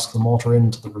to mask the mortar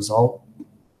into the result.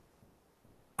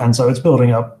 And so it's building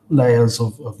up layers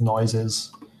of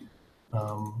noises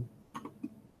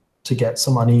to get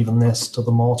some unevenness to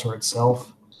the mortar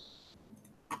itself.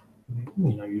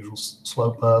 You know, usual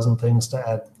slope burrs and things to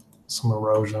add some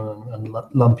erosion and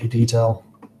lumpy detail.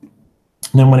 And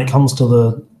then when it comes to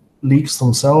the leaks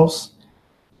themselves,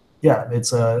 yeah,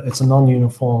 it's a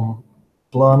non-uniform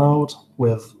blur node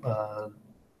with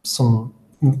some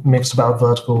mixed about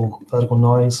vertical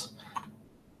noise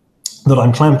that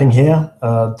I'm clamping here.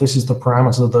 This is the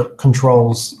parameter that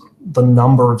controls the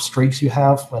number of streaks you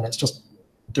have, and it's just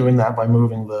doing that by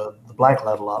moving the black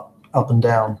level up and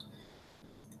down.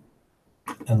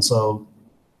 And so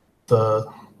the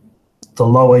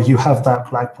lower you have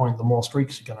that black point, the more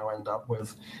streaks you're going to end up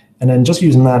with. And then just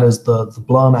using that as the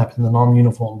blur map in the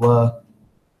non-uniform blur,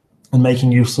 and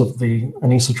making use of the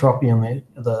anisotropy and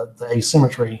the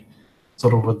asymmetry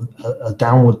sort of with a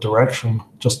downward direction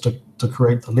just to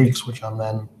create the leaks, which I'm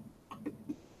then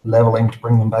leveling to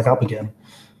bring them back up again.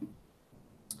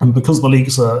 And because the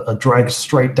leaks are dragged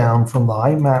straight down from the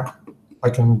height map, I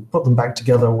can put them back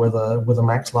together with a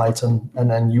max light, and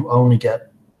then you only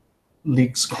get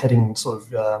leaks heading sort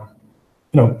of,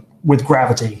 you know, with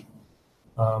gravity.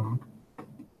 And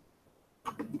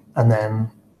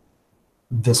then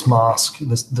this mask,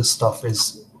 this stuff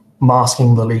is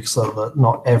masking the leaks so that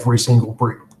not every single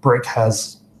brick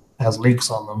has leaks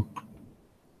on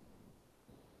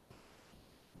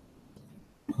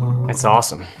them. That's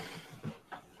awesome.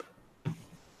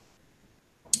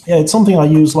 Yeah, it's something I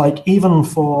use like even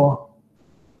for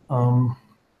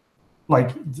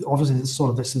like obviously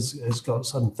this has got a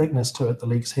certain thickness to it, the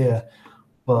leaks here,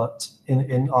 but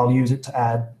I'll use it to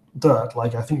add dirt.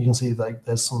 Like I think you can see like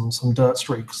there's some dirt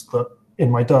streaks that in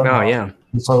my dirt. Oh yeah.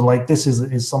 So like this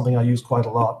is something I use quite a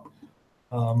lot.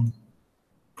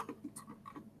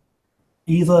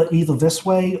 Either this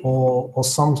way or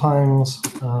sometimes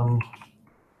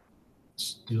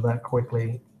let's do that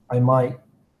quickly. I might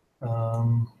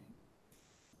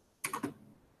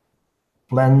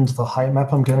blend the height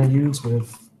map I'm going to use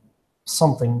with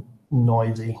something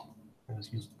noisy.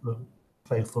 Let's use the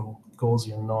faithful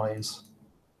Gaussian noise.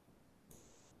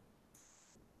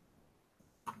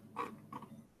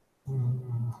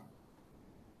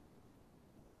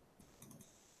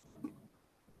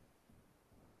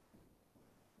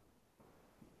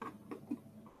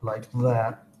 Like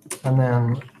that, and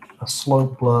then a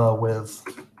slope blur with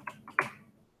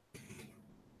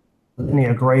a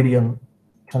linear gradient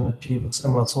can achieve a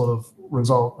similar sort of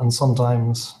result. And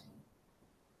sometimes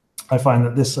I find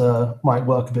that this might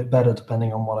work a bit better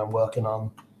depending on what I'm working on.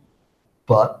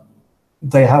 But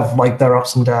they have like their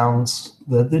ups and downs,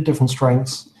 the different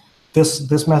strengths.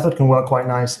 This method can work quite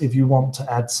nice if you want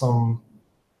to add some.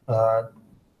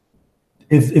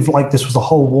 If like this was a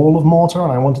whole wall of mortar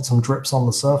and I wanted some drips on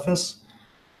the surface,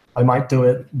 I might do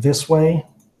it this way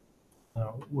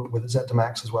with Z to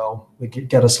max as well. We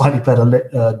get a slightly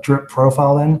better drip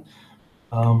profile then.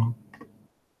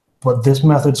 But this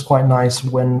method's quite nice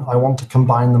when I want to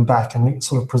combine them back and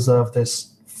sort of preserve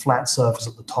this flat surface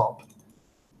at the top.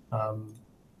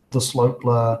 The slope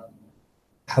blur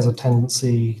has a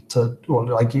tendency to, well,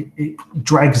 like it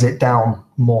drags it down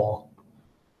more.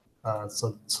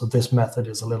 So this method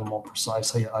is a little more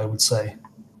precise, I would say.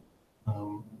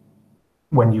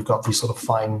 when you've got these sort of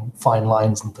fine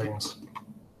lines and things.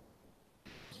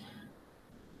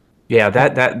 Yeah,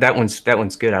 that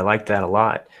one's good. I like that a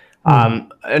lot.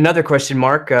 Another question,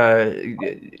 Mark,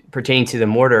 pertaining to the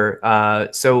mortar.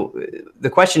 So the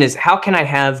question is, how can I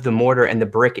have the mortar and the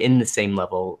brick in the same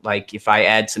level? Like if I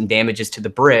add some damages to the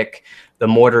brick, the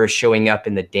mortar is showing up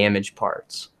in the damaged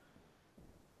parts.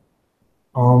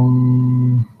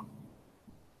 Well,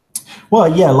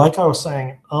 yeah, like I was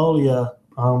saying earlier,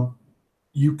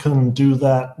 you can do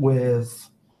that with,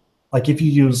 like, if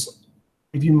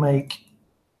you make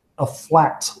a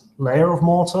flat layer of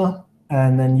mortar,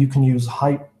 and then you can use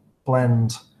height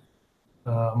blend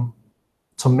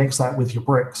to mix that with your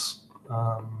bricks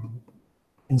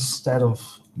instead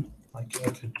of, like,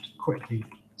 I could quickly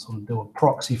sort of do a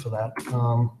proxy for that.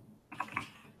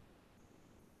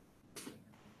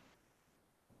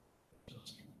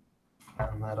 Just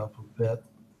fatten that up a bit.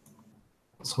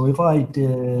 So if I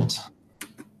did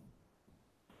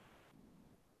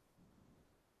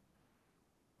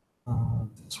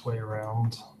this way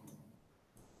around,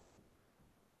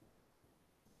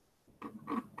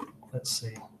 let's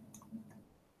see,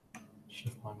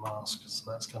 shift my mask,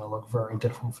 so that's going to look very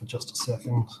different for just a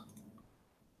second.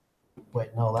 Wait,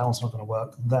 no, that one's not going to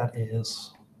work. That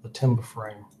is the timber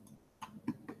frame.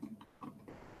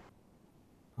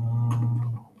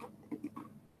 How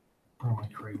am I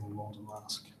creating the model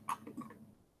mask?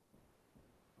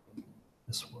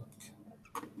 This work.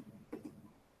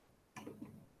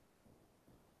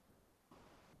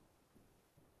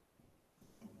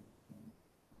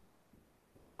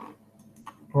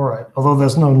 All right, although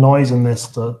there's no noise in this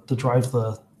to drive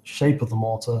the shape of the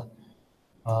mortar.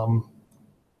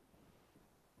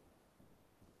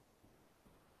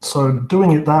 So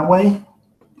doing it that way,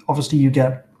 obviously you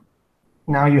get,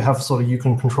 now you have sort of, you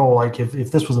can control, like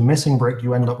if this was a missing brick,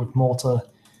 you end up with mortar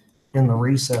in the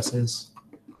recesses.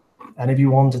 And if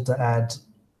you wanted to add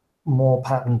more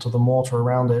pattern to the mortar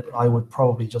around it, I would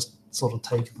probably just sort of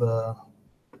take the,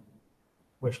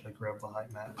 where should I grab the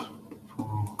height map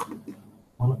from?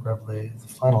 I want to grab the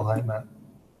final height map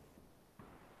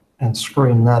and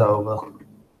screen that over.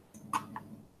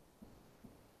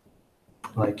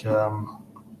 Like,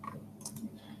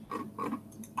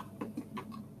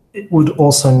 it would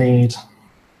also need,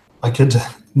 I could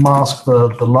mask the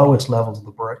lowest levels of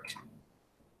the brick.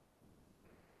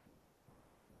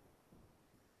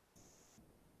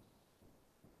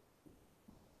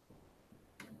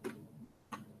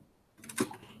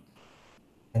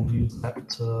 And use that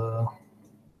to,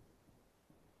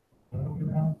 that way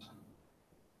around.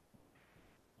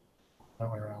 That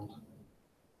way around.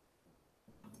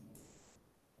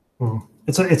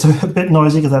 It's a bit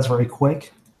noisy because that's very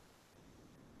quick.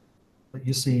 But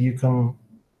you see, you can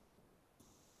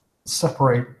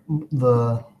separate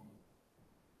the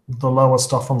lower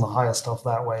stuff from the higher stuff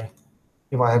that way.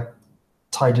 If I had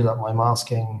tidied up my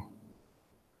masking,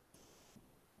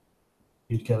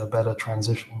 you'd get a better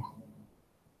transition.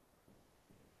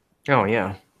 Oh,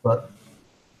 yeah. But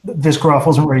this graph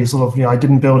wasn't really sort of, I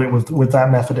didn't build it with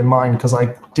that method in mind because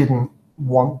I didn't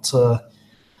want to,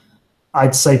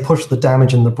 I'd say, push the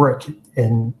damage in the brick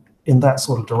in that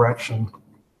sort of direction.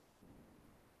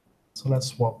 So let's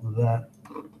swap that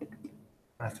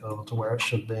back over to where it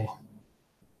should be.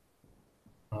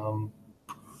 I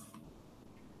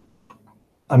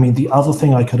mean, the other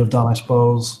thing I could have done, I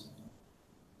suppose,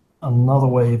 another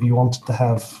way, if you wanted to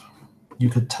have, you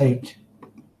could take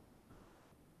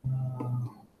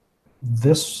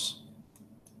this,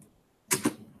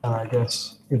 and I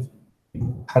guess if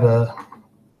you had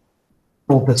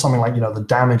thought that something like, the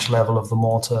damage level of the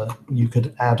mortar, you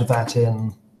could add that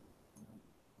in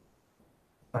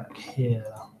back here.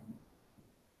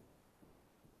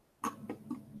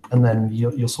 And then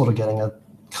you're sort of getting a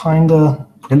kind of,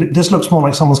 this looks more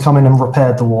like someone's come in and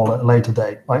repaired the wall at a later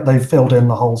date. Like they've filled in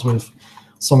the holes with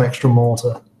some extra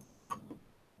mortar.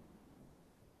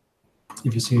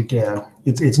 If you see, yeah,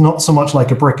 it's not so much like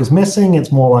a brick is missing,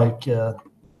 it's more like,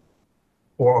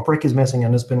 or a brick is missing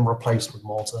and has been replaced with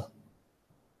mortar.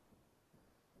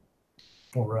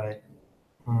 All right,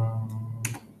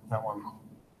 that one.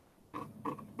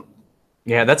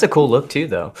 Yeah, that's a cool look too,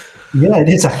 though. Yeah, it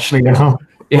is actually,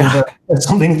 Yeah. And, it's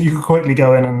something that you could quickly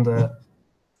go in and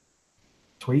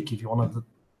tweak. If you wanted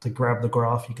to grab the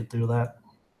graph, you could do that.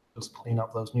 Just clean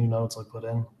up those new nodes I put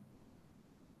in.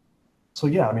 So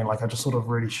yeah, I mean, like I just sort of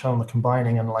really shown the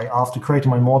combining, and like after creating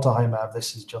my mortar height map,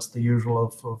 this is just the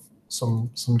usual of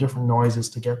some different noises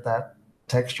to get that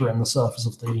texture in the surface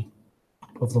of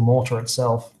the mortar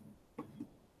itself.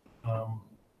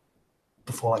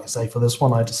 Before, like I say, for this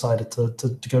one, I decided to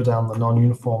go down the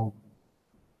non-uniform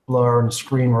blur and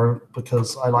screen rope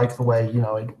because I like the way,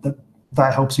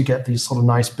 that helps you get these sort of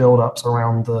nice build-ups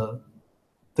around the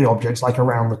objects, like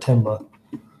around the timber.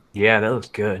 Yeah, that looks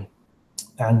good.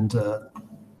 And the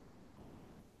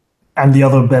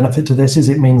other benefit to this is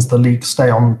it means the leaks stay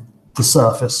on the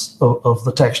surface of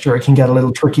the texture. It can get a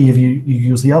little tricky if you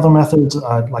use the other methods.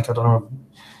 I don't know,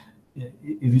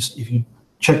 if you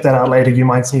check that out later, you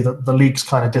might see that the leaks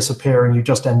kind of disappear and you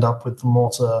just end up with the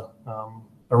mortar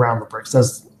around the bricks.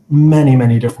 There's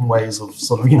many different ways of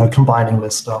sort of, combining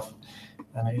this stuff.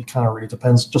 And it kind of really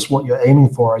depends just what you're aiming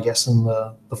for, I guess, in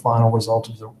the final result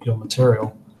of your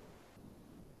material.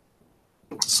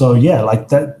 So yeah, like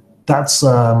that's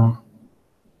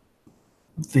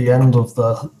the end of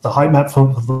the height map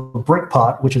for the brick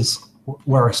part, which is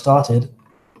where I started.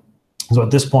 So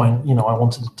at this point, I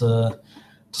wanted to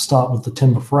start with the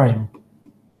timber frame.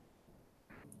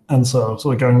 And so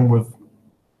sort of going with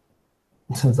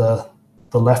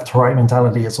the left to right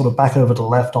mentality, is sort of back over to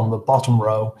left on the bottom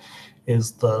row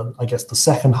is I guess the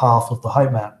second half of the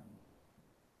height map.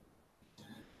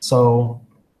 So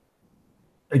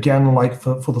again, like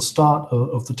for the start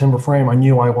of the timber frame, I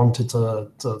knew I wanted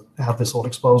to have this all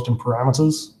exposed in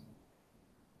parameters.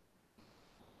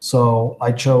 So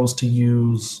I chose to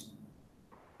use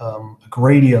a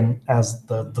gradient as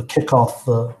the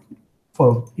kickoff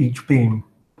for each beam.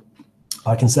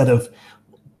 Like instead of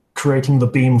creating the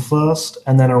beam first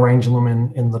and then arranging them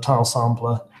in the tile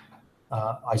sampler,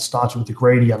 I started with the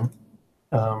gradient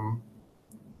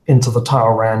into the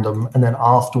tile random, and then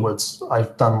afterwards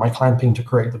I've done my clamping to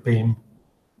create the beam.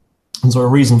 And so a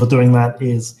reason for doing that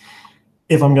is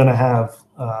if I'm going to have,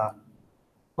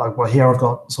 here I've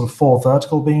got sort of 4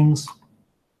 vertical beams,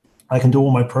 I can do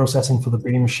all my processing for the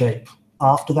beam shape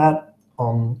after that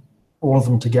on all of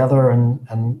them together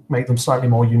and make them slightly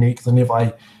more unique than if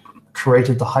I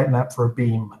created the height map for a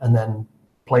beam and then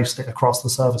placed it across the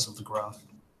surface of the graph.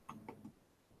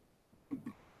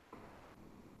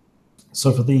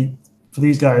 So for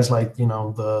these guys, like,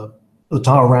 the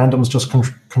tile random is just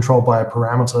controlled by a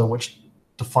parameter which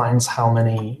defines how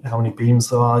many beams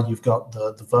there are. You've got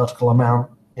the vertical amount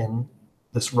in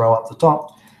this row up the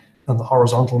top and the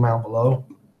horizontal amount below.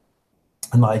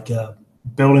 And like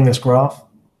building this graph,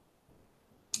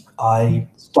 I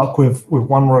stuck with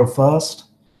one row first.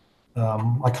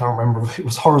 I can't remember if it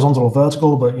was horizontal or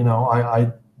vertical, but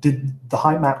I did the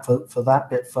height map for that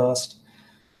bit first.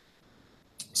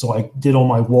 So I did all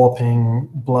my warping,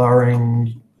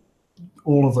 blurring,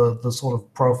 all of the sort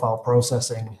of profile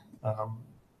processing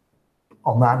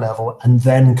on that level, and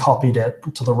then copied it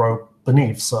to the row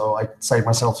beneath. So I saved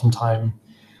myself some time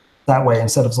that way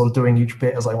instead of sort of doing each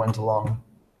bit as I went along.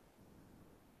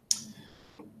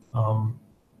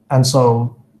 And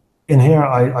so in here,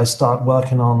 I start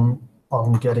working on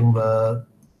getting the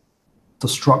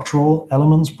structural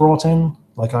elements brought in.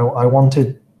 Like I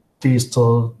wanted these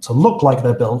to look like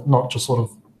they're built, not just sort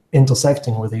of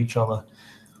intersecting with each other.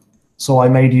 So I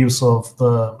made use of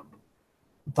the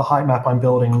height map I'm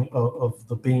building of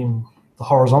the beam, the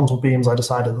horizontal beams. I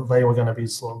decided that they were going to be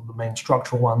sort of the main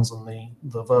structural ones, and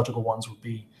the vertical ones would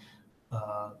be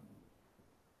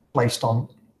placed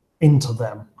into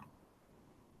them.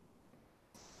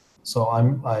 So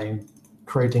I'm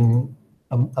creating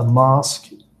a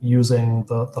mask using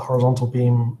the horizontal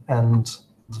beam and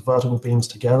the vertical beams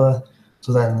together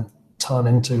to then turn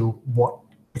into what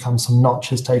becomes some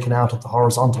notches taken out of the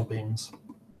horizontal beams.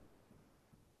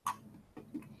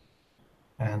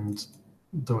 And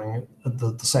doing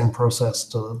the same process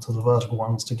to the vertical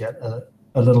ones to get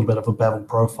a little bit of a bevel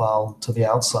profile to the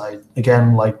outside.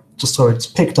 Again, like just so it's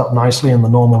picked up nicely in the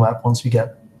normal map once you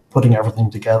get putting everything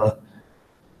together.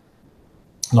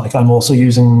 Like I'm also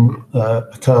using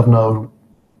a curve node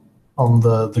on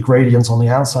the gradients on the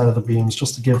outside of the beams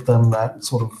just to give them that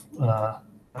sort of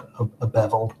a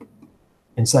bevel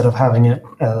instead of having it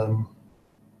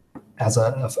as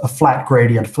a flat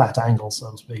gradient, flat angle,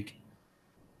 so to speak.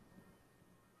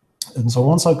 And so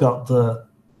once I've got the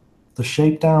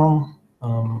shape down,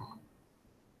 I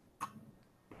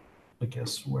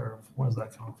guess where's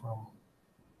that coming from?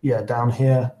 Yeah, down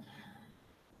here,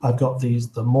 I've got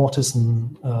the mortise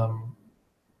and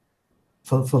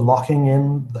for locking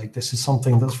in. Like this is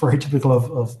something that's very typical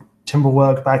of timber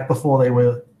work back before they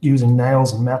were using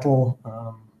nails and metal.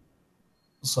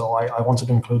 So I wanted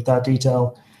to include that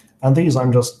detail. And these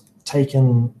I'm just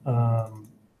taking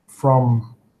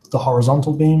from the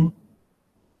horizontal beam,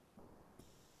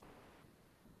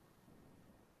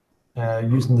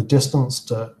 using the distance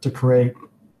to create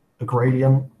a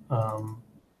gradient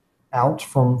out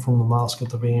from the mask of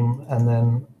the beam, and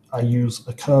then I use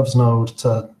a curves node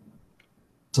to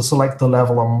to select the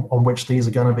level on which these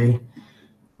are going to be.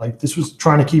 Like this was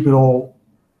trying to keep it all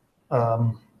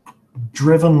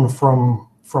driven from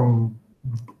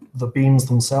the beams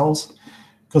themselves,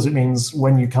 because it means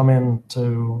when you come in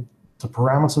to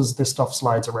parameters, this stuff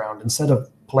slides around instead of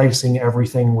placing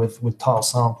everything with tile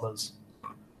samplers.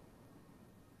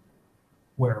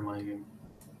 Where am I? Let's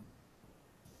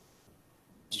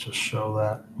just show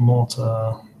that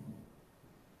mortar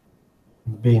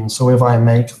and the beam. So if I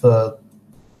make the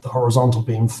horizontal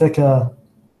beam thicker,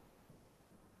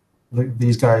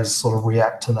 these guys sort of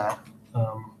react to that.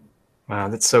 Wow,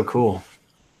 that's so cool.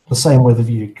 The same with if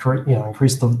you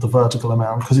increase the vertical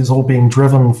amount, because it's all being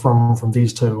driven from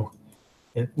these two.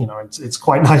 It's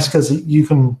quite nice because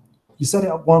you set it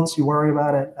up once, you worry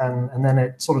about it, and then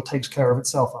it sort of takes care of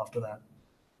itself after that.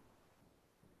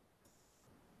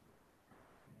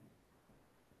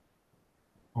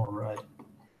 All right.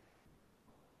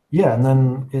 Yeah, and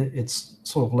then it's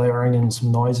sort of layering in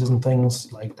some noises and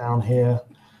things. Like down here,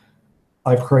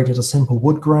 I've created a simple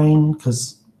wood grain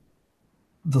because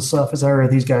the surface area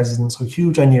of these guys isn't so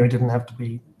huge. I knew it didn't have to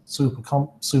be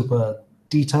super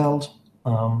detailed.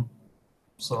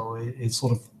 So it's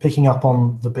sort of picking up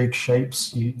on the big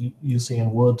shapes you see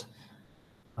in wood.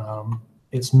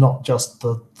 It's not just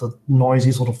the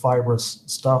noisy sort of fibrous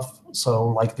stuff. So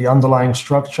like the underlying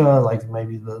structure, like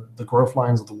maybe the growth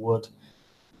lines of the wood.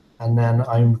 And then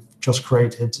I've just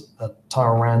created a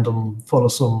tile random full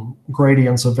of some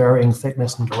gradients of varying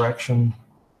thickness and direction,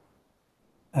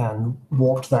 and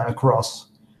warped that across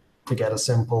to get a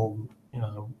simple,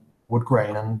 wood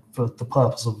grain. And for the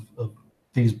purpose of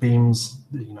these beams,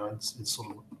 it's sort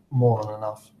of more than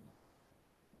enough.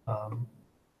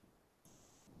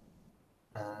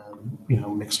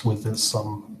 And mixed with this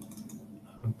some,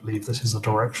 I believe this is a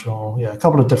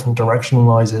couple of different directional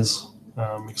noises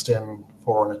mixed in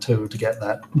 4 and a 2 to get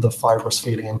the fibrous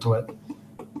feeling into it.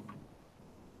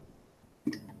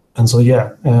 And so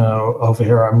over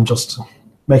here I'm just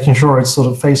making sure it's sort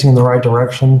of facing in the right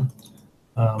direction.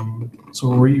 So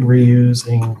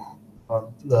reusing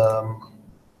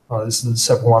this is the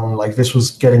separate one. Like this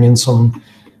was getting in some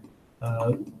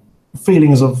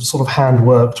feelings of sort of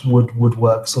hand-worked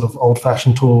woodwork, sort of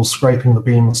old-fashioned tools, scraping the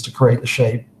beams to create the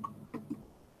shape.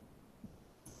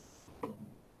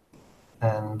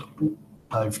 And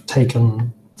I've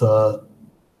taken the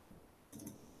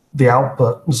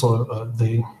output, sort of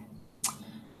I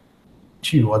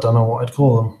don't know what I'd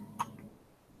call them.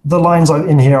 The lines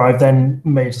in here I've then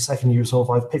made a second use of.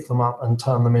 I've picked them up and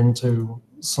turned them into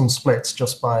some splits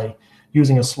just by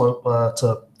using a slope burr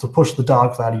to push the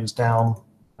dark values down,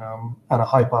 and a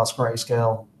high-pass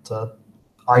grayscale to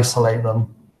isolate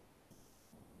them,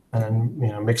 and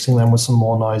then mixing them with some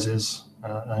more noises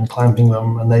and clamping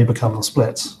them, and they become the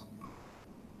splits.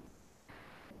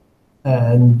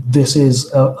 And this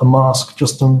is a mask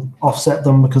just to offset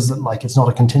them, because it's not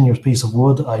a continuous piece of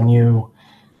wood. I knew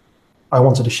I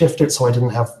wanted to shift it so I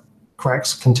didn't have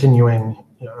cracks continuing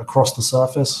across the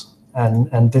surface.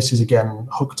 And this is again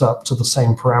hooked up to the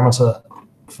same parameter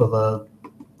for the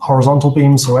horizontal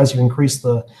beam. So as you increase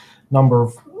the number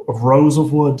of rows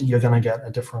of wood, you're going to get a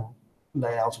different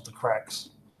layout of the cracks.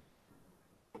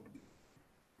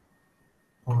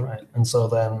 All right, and so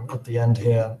then at the end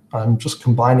here, I'm just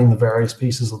combining the various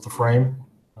pieces of the frame.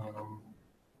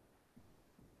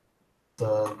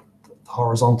 The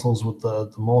horizontals with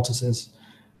the mortise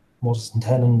and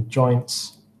tenon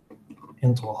joints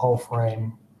into a whole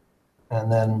frame.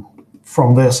 And then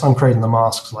from this, I'm creating the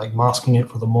masks, like masking it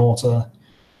for the mortar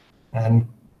and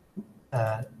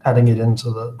adding it into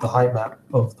the height map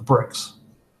of the bricks.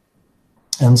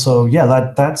 And so,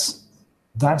 that's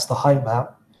the height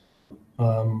map.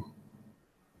 I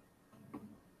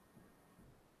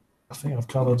think I've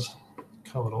covered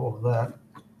all of that.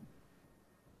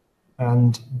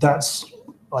 And that's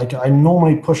like, I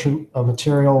normally push a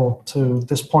material to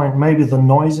this point. Maybe the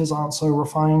noises aren't so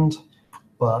refined,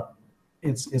 but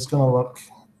it's going to look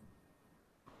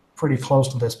pretty close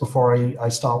to this before I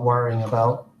start worrying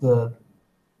about the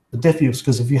diffuse.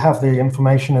 Because if you have the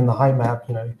information in the height map,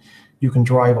 you can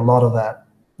drive a lot of that.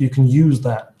 You can use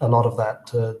a lot of that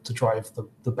to drive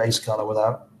the base color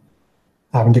without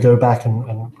having to go back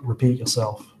and repeat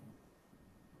yourself.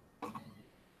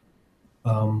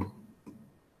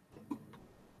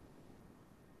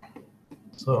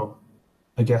 So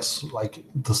I guess like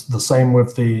the same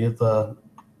with the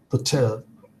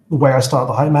way I start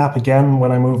the height map again.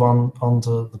 When I move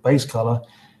onto the base color,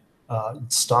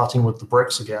 it's starting with the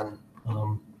bricks again.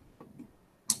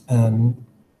 And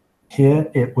here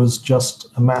it was just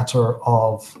a matter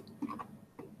of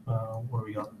what do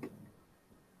we got?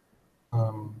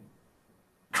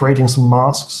 creating some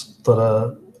masks that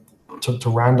are to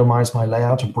randomize my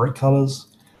layout of brick colors.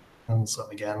 And so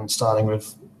again, starting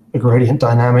with a gradient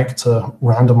dynamic to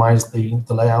randomize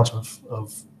the layout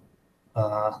of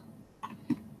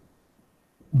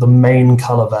the main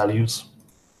color values.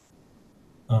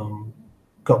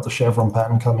 Got the chevron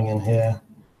pattern coming in here,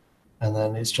 and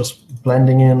then it's just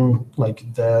blending in.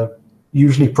 Like, they're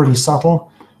usually pretty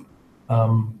subtle,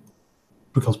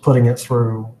 because putting it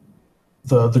through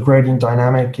the gradient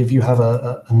dynamic, if you have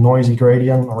a noisy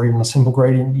gradient or even a simple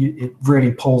gradient, it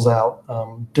really pulls out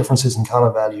differences in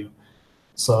color value.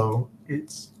 So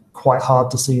it's quite hard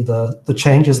to see the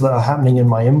changes that are happening in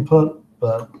my input,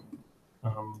 but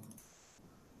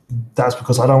that's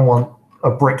because I don't want a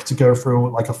brick to go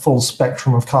through like a full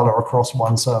spectrum of color across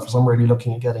one surface. I'm really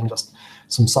looking at getting just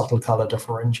some subtle color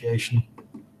differentiation.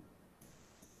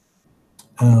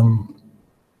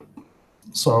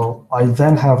 So I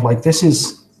then have, like, this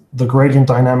is the gradient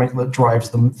dynamic that drives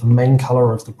the main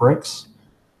color of the bricks.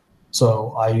 So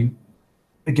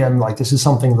again, like, this is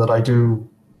something that I do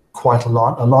quite a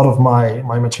lot. A lot of my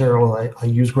material, I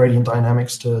use gradient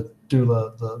dynamics to do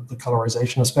the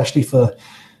colorization, especially for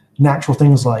natural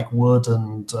things like wood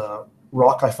and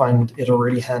rock. I find it a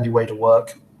really handy way to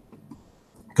work,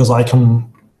 because I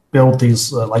can build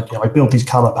these, I build these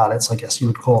color palettes, I guess you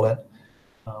would call it.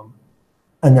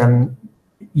 And then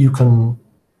you can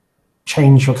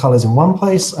change your colors in one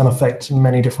place and affect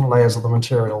many different layers of the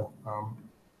material.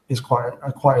 Is quite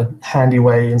a handy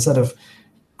way, instead of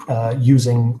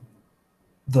using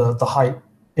the height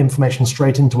information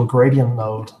straight into a gradient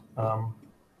node,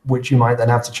 which you might then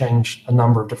have to change a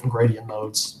number of different gradient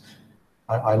nodes.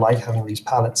 I like having these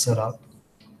palettes set up.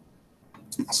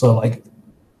 So, like,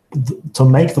 to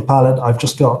make the palette, I've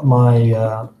just got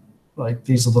my,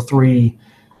 these are the 3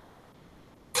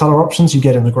 color options you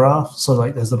get in the graph. So,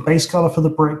 like, there's the base color for the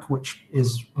brick, which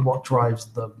is what drives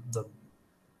the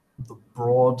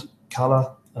broad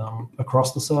color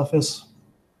across the surface.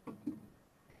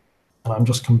 And I'm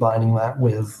just combining that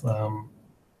with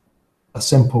a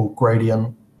simple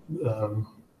gradient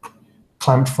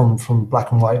clamped from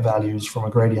black and white values from a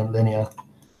gradient linear,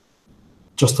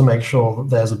 just to make sure that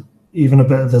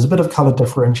there's a bit of color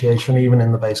differentiation even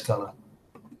in the base color.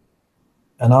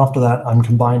 And after that, I'm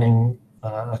combining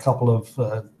a couple of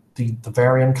the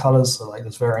variant colors, so like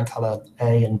this variant color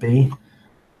A and B,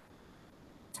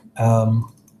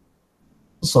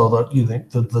 so that you think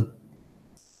the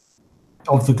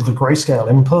grayscale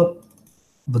input,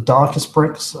 the darkest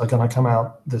bricks are going to come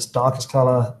out this darkest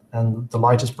color, and the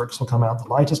lightest bricks will come out the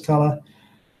lightest color.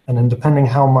 And then depending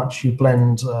how much you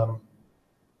blend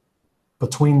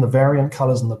between the variant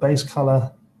colors and the base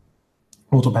color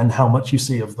will depend how much you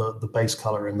see of the base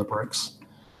color in the bricks.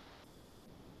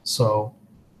 So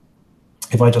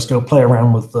if I just go play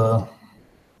around with the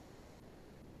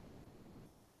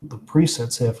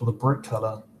presets here for the brick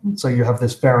color, so you have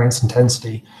this variance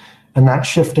intensity, and that's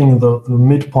shifting the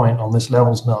midpoint on this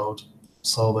levels node,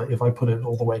 so that if I put it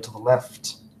all the way to the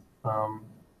left,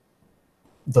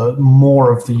 the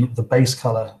more of the base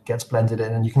color gets blended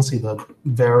in, and you can see the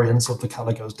variance of the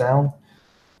color goes down.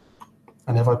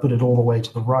 And if I put it all the way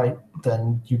to the right,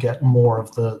 then you get more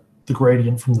of the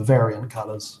gradient from the variant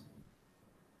colors.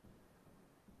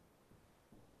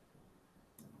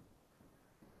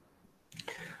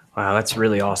 Wow, that's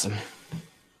really awesome.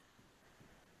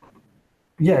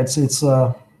 Yeah, it's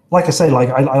like I say, like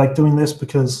I like doing this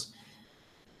because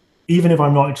even if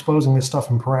I'm not exposing this stuff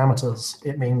in parameters,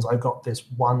 it means I've got this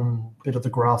one bit of the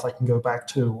graph I can go back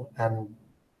to and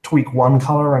tweak one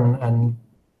color and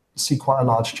see quite a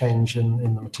large change in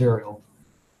the material.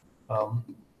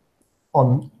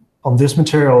 On this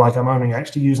material, like, I'm only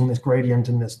actually using this gradient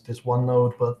in this one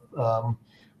node, but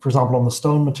for example, on the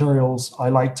stone materials, I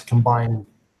like to combine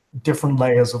different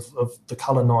layers of the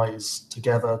color noise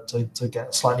together to get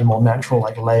a slightly more natural,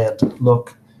 like, layered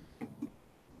look.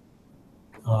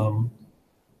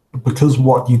 Because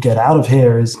what you get out of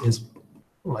here is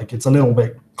like, it's a little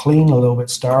bit clean, a little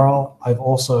bit sterile. I've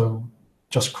also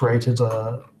just created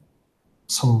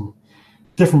some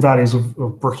different values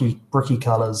of bricky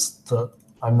colors that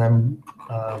I'm then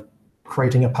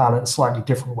creating a palette a slightly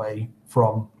different way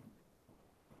from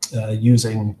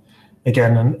using,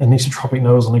 again, an isotropic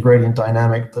nose and a gradient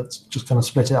dynamic that's just going to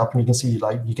split it up, and you can see,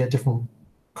 like, you get different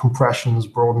compressions,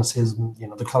 broadnesses, and, you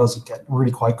know, the colors get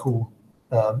really quite cool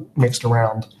mixed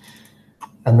around.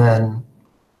 And then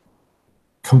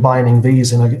combining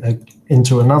these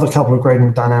into another couple of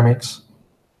gradient dynamics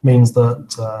means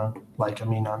that, like, I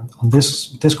mean, on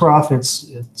this graph,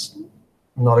 it's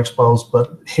not exposed,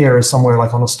 but here is somewhere,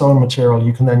 like on a stone material,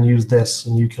 you can then use this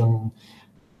and you can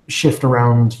shift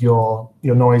around your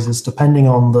noises depending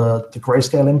on the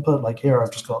grayscale input. Like here,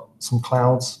 I've just got some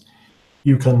clouds.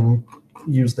 You can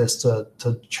use this to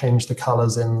change the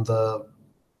colors in the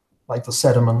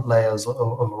sediment layers of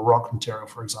a rock material,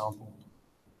 for example.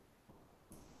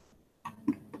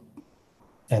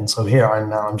 And so here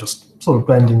I'm just sort of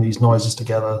blending these noises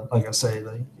together. Like I say,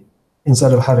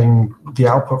 instead of having the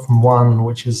output from one,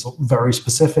 which is very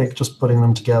specific, just putting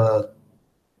them together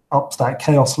up to that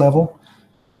chaos level.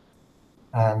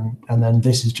 And then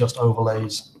this is just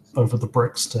overlays over the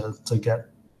bricks to get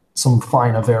some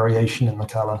finer variation in the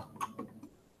color.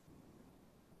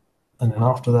 And then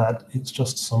after that, it's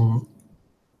just some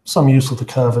use of the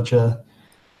curvature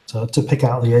to pick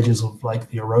out the edges of like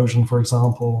the erosion, for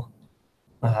example,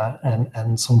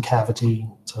 and some cavity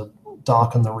to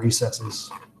darken the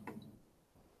recesses.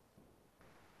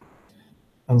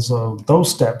 And so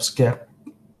those steps get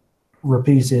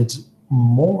repeated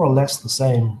more or less the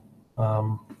same.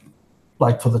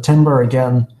 Like for the timber,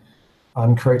 again,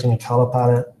 I'm creating a color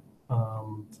palette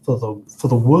for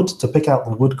the wood to pick out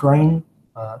the wood grain.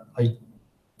 I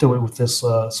do it with this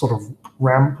sort of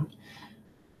ramp,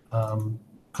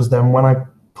 because then when I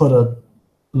put a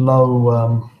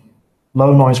low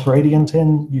noise gradient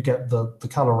in, you get the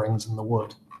color rings in the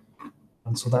wood,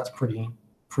 and so that's pretty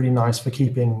nice for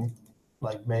keeping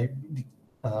like maybe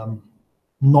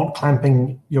not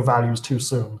clamping your values too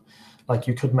soon. Like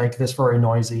you could make this very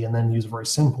noisy and then use a very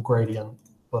simple gradient,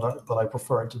 but I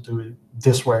prefer it to do it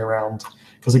this way around,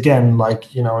 because again,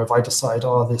 like, you know, if I decide,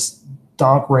 oh, this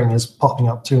dark ring is popping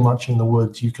up too much in the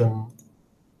wood, you can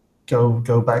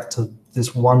go back to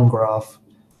this one graph,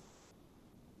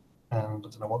 and I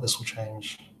don't know what this will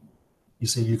change. You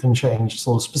see, you can change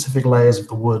sort of specific layers of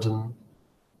the wood, and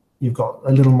you've got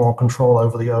a little more control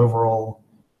over the overall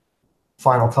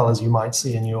final colors you might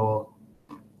see in your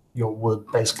wood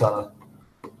base color.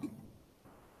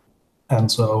 And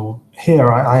so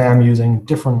here I am using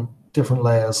different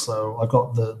layers. So I've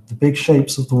got the big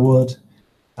shapes of the wood,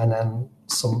 and then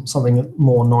something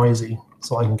more noisy,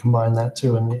 so I can combine that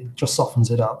too, and it just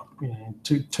softens it up. You know,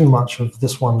 too much of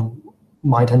this one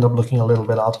might end up looking a little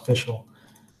bit artificial.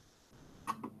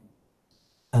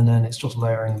 And then it's just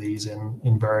layering these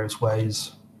in various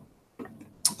ways.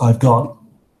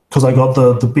 Because I got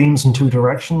the beams in two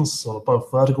directions, so both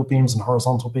vertical beams and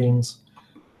horizontal beams.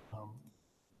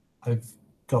 I've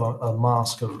got a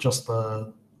mask of just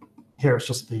here it's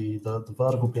just the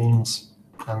vertical beams,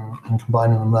 and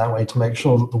combining them that way to make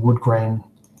sure that the wood grain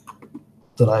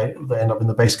that end up in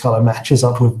the base color matches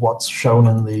up with what's shown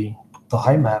in the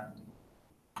height map.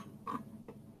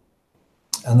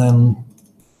 And then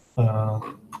what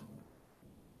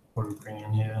are we bringing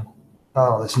in here?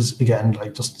 Oh, this is again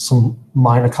like just some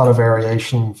minor color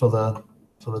variation for the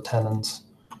tenons,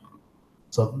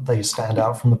 so that they stand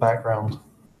out from the background.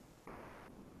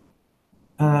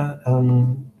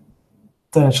 And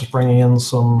then it's just bringing in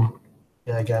some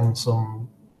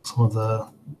of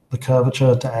the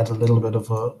curvature to add a little bit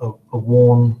of a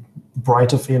worn,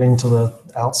 brighter feeling to the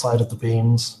outside of the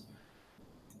beams.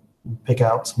 Pick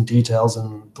out some details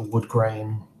in the wood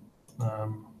grain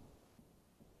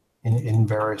in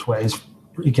various ways.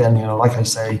 Again, you know, like I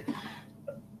say,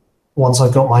 once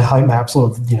I've got my height map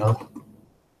sort of, you know,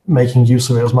 making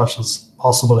use of it as much as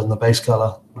possible in the base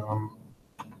color,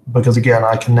 because again,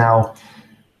 I can now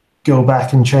go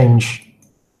back and change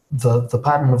the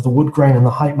pattern of the wood grain in the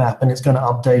height map, and it's going to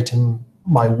update in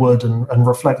my wood and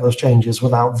reflect those changes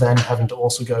without then having to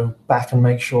also go back and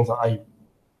make sure that I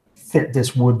fit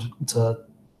this wood to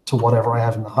whatever I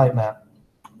have in the height map.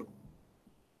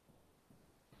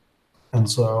 And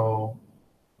so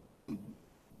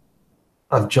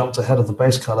I've jumped ahead of the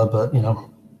base color, but you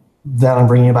know, then I'm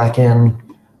bringing it back in.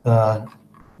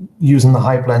 Using the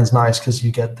height blend's nice because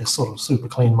you get this sort of super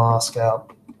clean mask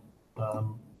out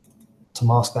to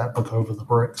mask that book over the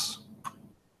bricks.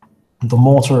 The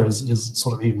mortar is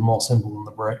sort of even more simple than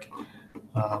the brick.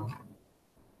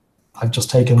 I've just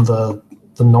taken the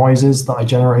noises that I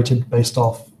generated based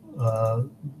off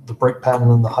the brick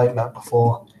pattern and the height map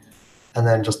before, and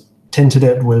then just tinted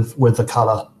it with the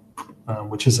color,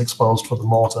 which is exposed for the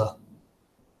mortar,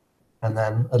 and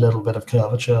then a little bit of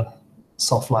curvature,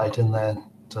 soft light in there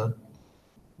to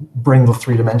bring the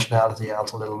three-dimensionality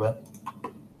out a little bit.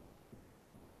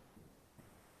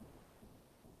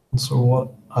 And so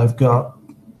what I've got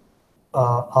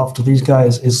after these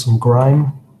guys is some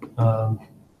grime.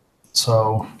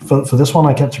 So for this one,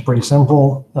 I kept it pretty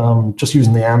simple, just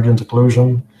using the ambient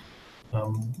occlusion,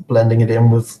 blending it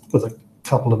in with a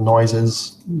couple of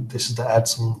noises. This is to add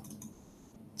some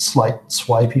slight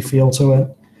swipey feel to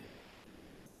it.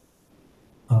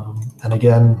 And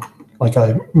again, like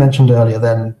I mentioned earlier,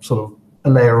 then sort of a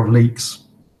layer of leaks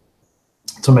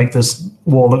to make this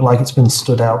wall look like it's been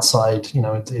stood outside. You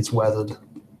know, it's weathered.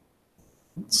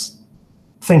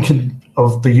 Thinking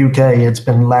of the UK, it's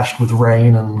been lashed with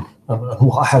rain and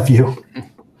what have you.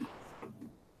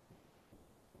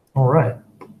 All right.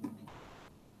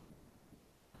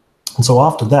 And so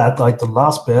after that, like the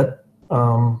last bit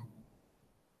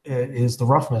is the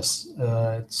roughness.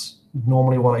 It's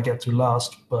normally what I get to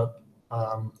last, but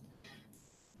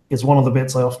it's one of the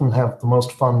bits I often have the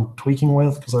most fun tweaking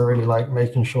with, because I really like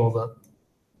making sure that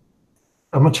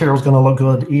a material is going to look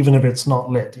good, even if it's not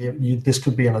lit. This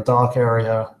could be in a dark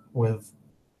area with,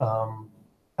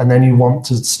 and then you want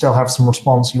to still have some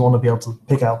response. You want to be able to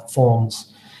pick out the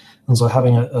forms. And so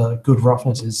having a good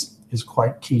roughness is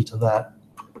quite key to that.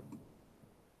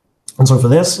 And so for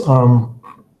this,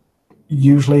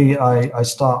 usually I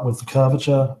start with the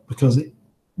curvature, because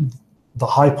the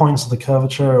high points of the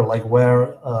curvature, like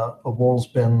where a wall's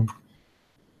been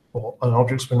or an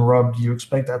object's been rubbed, you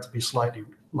expect that to be slightly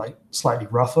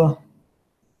rougher.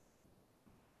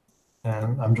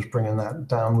 And I'm just bringing that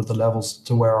down with the levels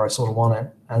to where I sort of want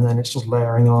it. And then it's just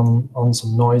layering on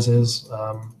some noises,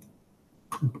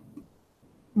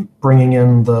 bringing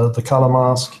in the color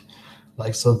mask,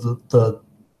 like so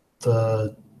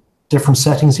the different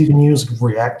settings you can use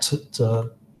react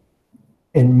to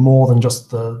in more than just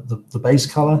the base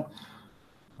color.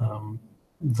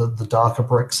 The darker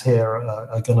bricks here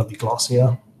are going to be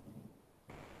glossier.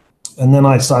 And then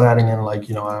I start adding in, like,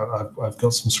 you know, I've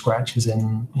got some scratches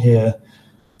in here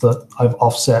that I've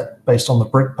offset based on the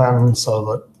brick pattern so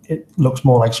that it looks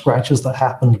more like scratches that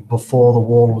happened before the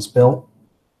wall was built.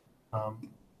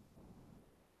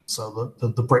 So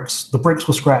the bricks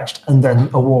were scratched and then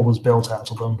a wall was built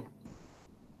out of them.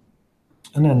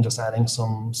 And then just adding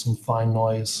some fine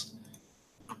noise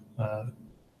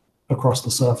across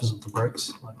the surface of the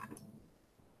bricks.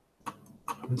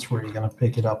 It's really going to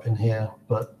pick it up in here,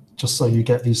 but just so you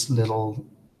get these little,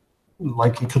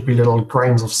 like it could be little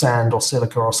grains of sand or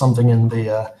silica or something in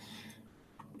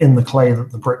the clay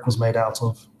that the brick was made out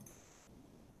of.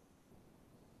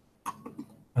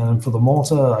 And for the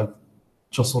mortar, I've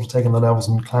just sort of taken the levels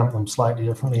and clamped them slightly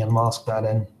differently and masked that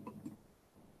in.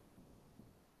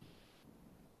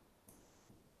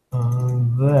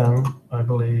 And then I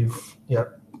believe,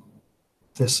 yep,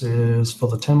 this is for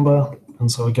the timber. And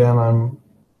so again, I'm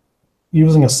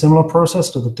using a similar process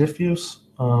to the diffuse,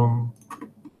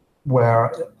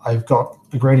 where I've got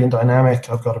a gradient dynamic.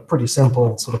 I've got a pretty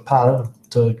simple sort of palette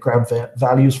to grab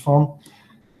values from.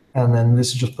 And then this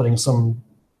is just putting some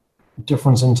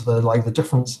difference into the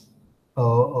difference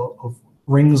of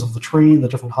rings of the tree. The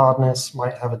different hardness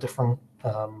might have a different,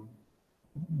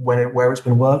 where it's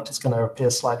been worked, it's going to appear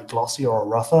slightly glossier or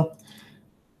rougher.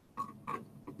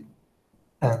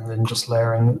 And then just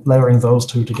layering those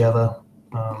two together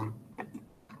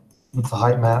with the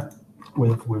height map,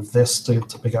 with this to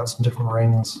pick out some different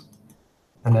rings,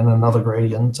 and then another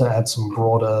gradient to add some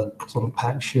broader sort of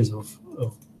patches of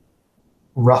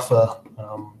rougher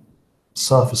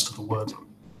surface to the wood.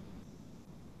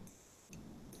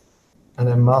 And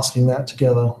then masking that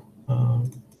together.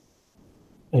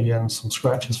 Again, some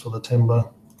scratches for the timber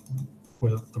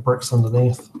with the bricks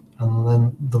underneath. And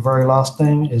then the very last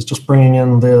thing is just bringing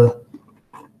in the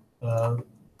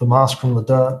mask from the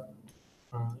dirt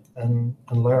and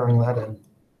layering that in.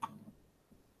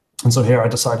 And so here I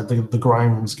decided the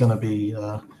grime is going to be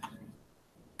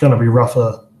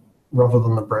rougher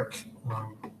than the brick.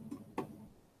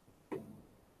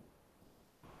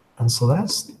 And so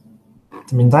that's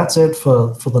it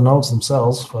for the nodes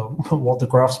themselves, for what the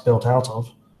graph's built out of.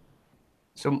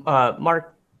 So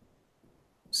Mark,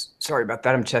 sorry about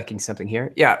that. I'm checking something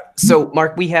here. Yeah. So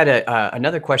Mark, we had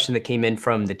another question that came in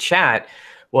from the chat.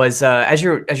 Was as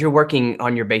you're working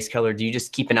on your base color, do you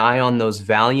just keep an eye on those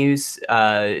values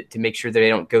to make sure that they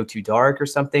don't go too dark or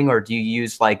something, or do you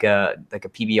use like a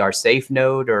PBR safe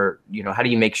node, or how do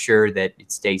you make sure that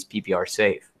it stays PBR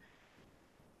safe?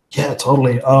 Yeah,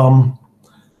 totally.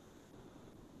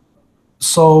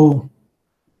 So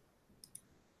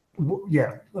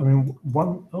yeah, I mean,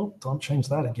 don't change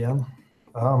that again.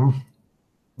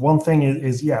 One thing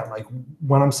is yeah, like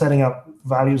when I'm setting up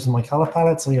values in my color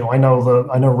palettes, I know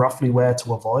roughly where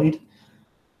to avoid.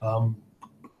 I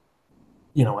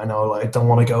know like I don't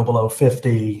want to go below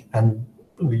 50, and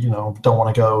don't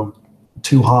want to go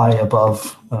too high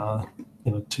above,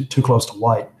 too close to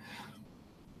white.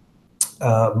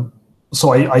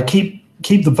 So I keep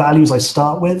the values I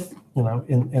start with,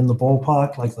 in the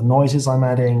ballpark, like the noises I'm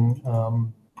adding.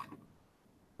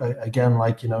 Again,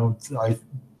 like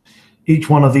each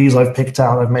one of these I've picked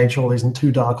out, I've made sure it isn't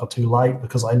too dark or too light,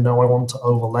 because I know I want to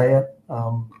overlay it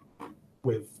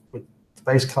with the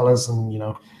base colors,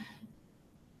 and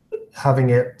having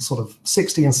it sort of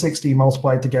 60 and 60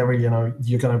 multiplied together,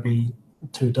 you're going to be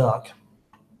too dark.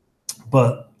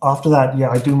 But after that, yeah,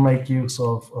 I do make use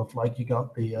of like, you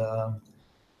got the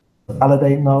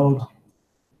validate node.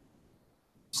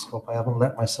 Just hope I haven't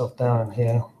let myself down in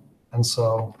here. And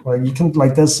so, well, you can,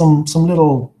 like, there's some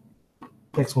little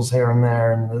pixels here and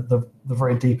there, and the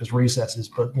very deepest recesses,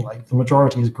 but like the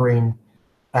majority is green,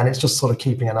 and it's just sort of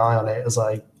keeping an eye on it as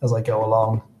I go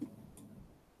along.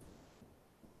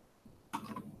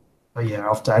 But yeah,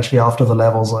 after the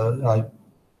levels,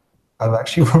 I've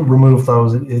actually removed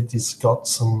those. It's got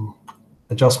some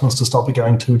adjustments to stop it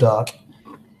going too dark.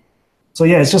 So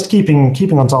yeah, it's just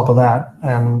keeping on top of that.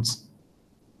 And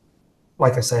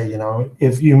like I say,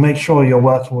 if you make sure you're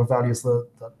working with values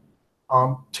that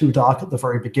aren't too dark at the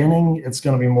very beginning, it's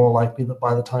going to be more likely that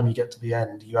by the time you get to the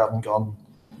end, you haven't gone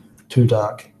too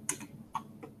dark.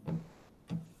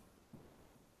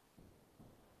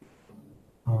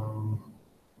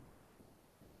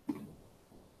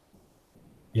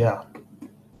 Yeah.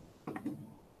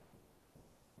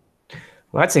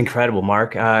 Well, that's incredible,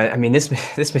 Mark. I mean,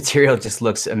 this material just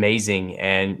looks amazing,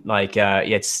 and like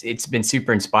it's been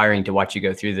super inspiring to watch you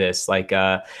go through this. Like,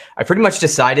 I pretty much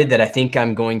decided that I think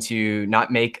I'm going to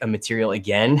not make a material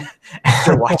again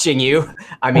after watching you.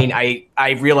 I mean,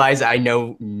 I realize I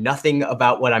know nothing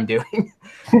about what I'm doing.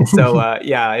 So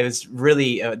yeah, it was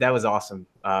really that was awesome.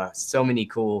 So many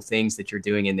cool things that you're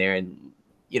doing in there, and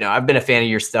I've been a fan of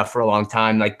your stuff for a long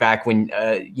time. Like back when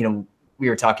we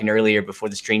were talking earlier before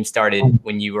the stream started,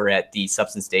 when you were at the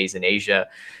Substance Days in Asia,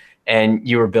 and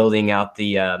you were building out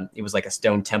the it was like a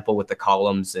stone temple with the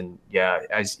columns, and yeah,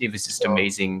 it was just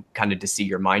amazing kind of to see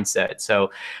your mindset. So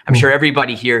I'm sure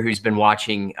everybody here who's been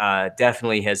watching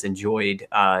definitely has enjoyed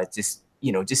just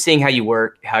seeing how you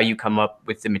work, how you come up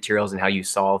with the materials, and how you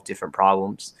solve different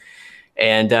problems.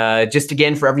 And just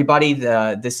again, for everybody,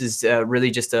 this is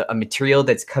really just a material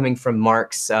that's coming from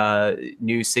Mark's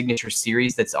new signature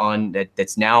series that's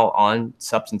now on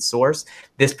Substance Source.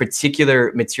 This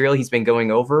particular material he's been going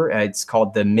over, it's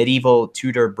called the Medieval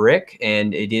Tudor Brick,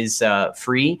 and it is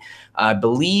free. I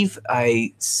believe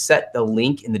I set the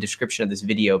link in the description of this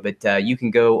video, but you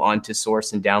can go onto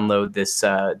Source and download this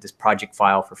this project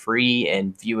file for free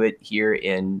and view it here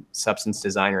in Substance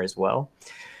Designer as well.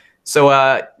 So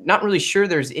not really sure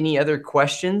there's any other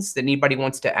questions that anybody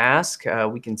wants to ask.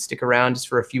 We can stick around just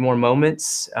for a few more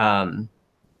moments.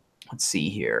 Let's see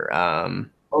here.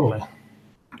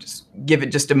 Just give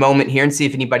it just a moment here and see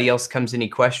if anybody else comes any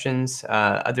questions.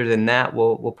 Other than that,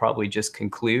 we'll probably just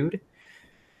conclude.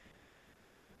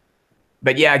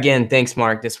 But yeah, again, thanks,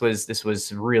 Mark. This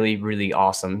was really, really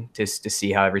awesome just to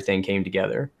see how everything came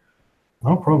together.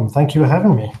 No problem. Thank you for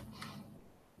having me.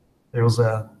 It was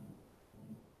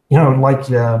like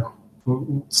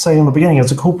say in the beginning,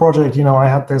 it's a cool project. I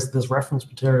had this reference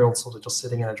material sort of just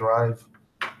sitting in a drive.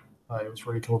 It was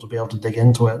really cool to be able to dig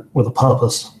into it with a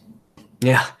purpose.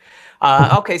 Yeah.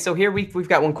 Okay, so here we've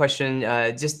got one question.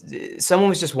 Just someone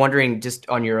was just wondering, just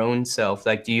on your own self,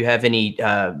 like, do you have any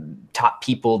top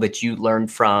people that you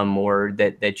learned from, or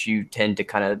that you tend to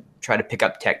kind of try to pick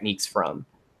up techniques from?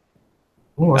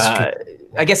 Ooh,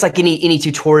 I guess like any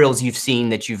tutorials you've seen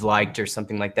that you've liked or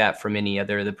something like that from any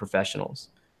other of the professionals.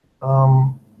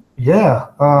 Yeah,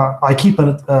 I keep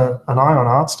an eye on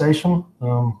ArtStation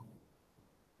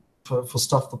for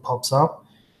stuff that pops up.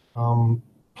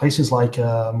 Places like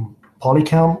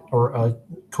Polycount are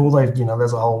cool.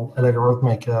 There's a whole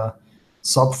algorithmic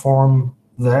subforum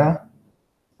there.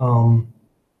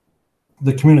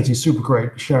 The community is super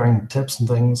great, sharing tips and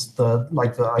things.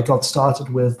 I got started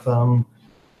with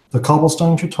the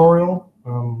cobblestone tutorial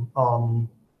on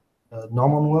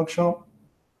Nomon Workshop.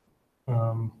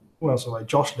 Who else? Like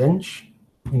Josh Lynch.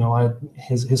 I had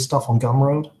his stuff on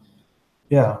Gumroad.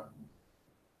 Yeah.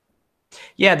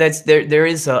 Yeah, there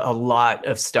is a lot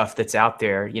of stuff that's out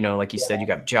there. Like you said, you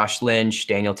got Josh Lynch,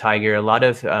 Daniel Tiger, a lot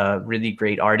of really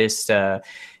great artists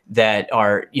that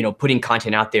are putting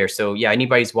content out there. So yeah,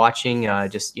 anybody's watching,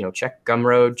 just check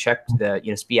Gumroad, check the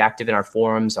just be active in our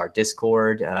forums, our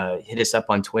Discord, hit us up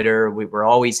on Twitter. We're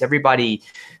always, everybody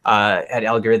at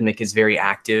Algorithmic is very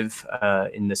active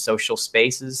in the social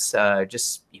spaces.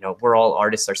 Just we're all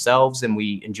artists ourselves, and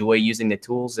we enjoy using the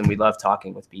tools, and we love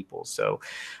talking with people. So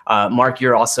Mark,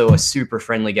 you're also a super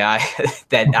friendly guy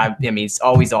that I mean, it's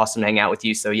always awesome to hang out with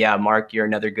you. So yeah, Mark, you're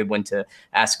another good one to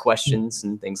ask questions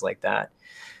and things like that.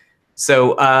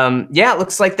 So yeah, it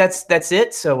looks like that's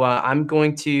it. So I'm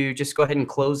going to just go ahead and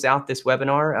close out this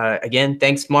webinar. Again,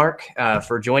 thanks, Mark,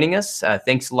 for joining us.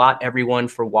 Thanks a lot, everyone,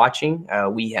 for watching.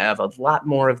 We have a lot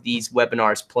more of these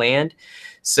webinars planned.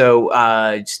 So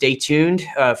stay tuned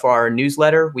for our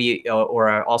newsletter.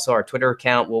 Or also our Twitter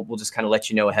account. We'll just kind of let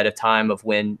you know ahead of time of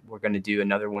when we're going to do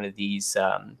another one of these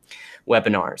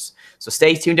webinars. So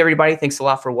stay tuned, everybody. Thanks a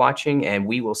lot for watching, and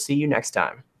we will see you next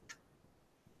time.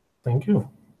 Thank you.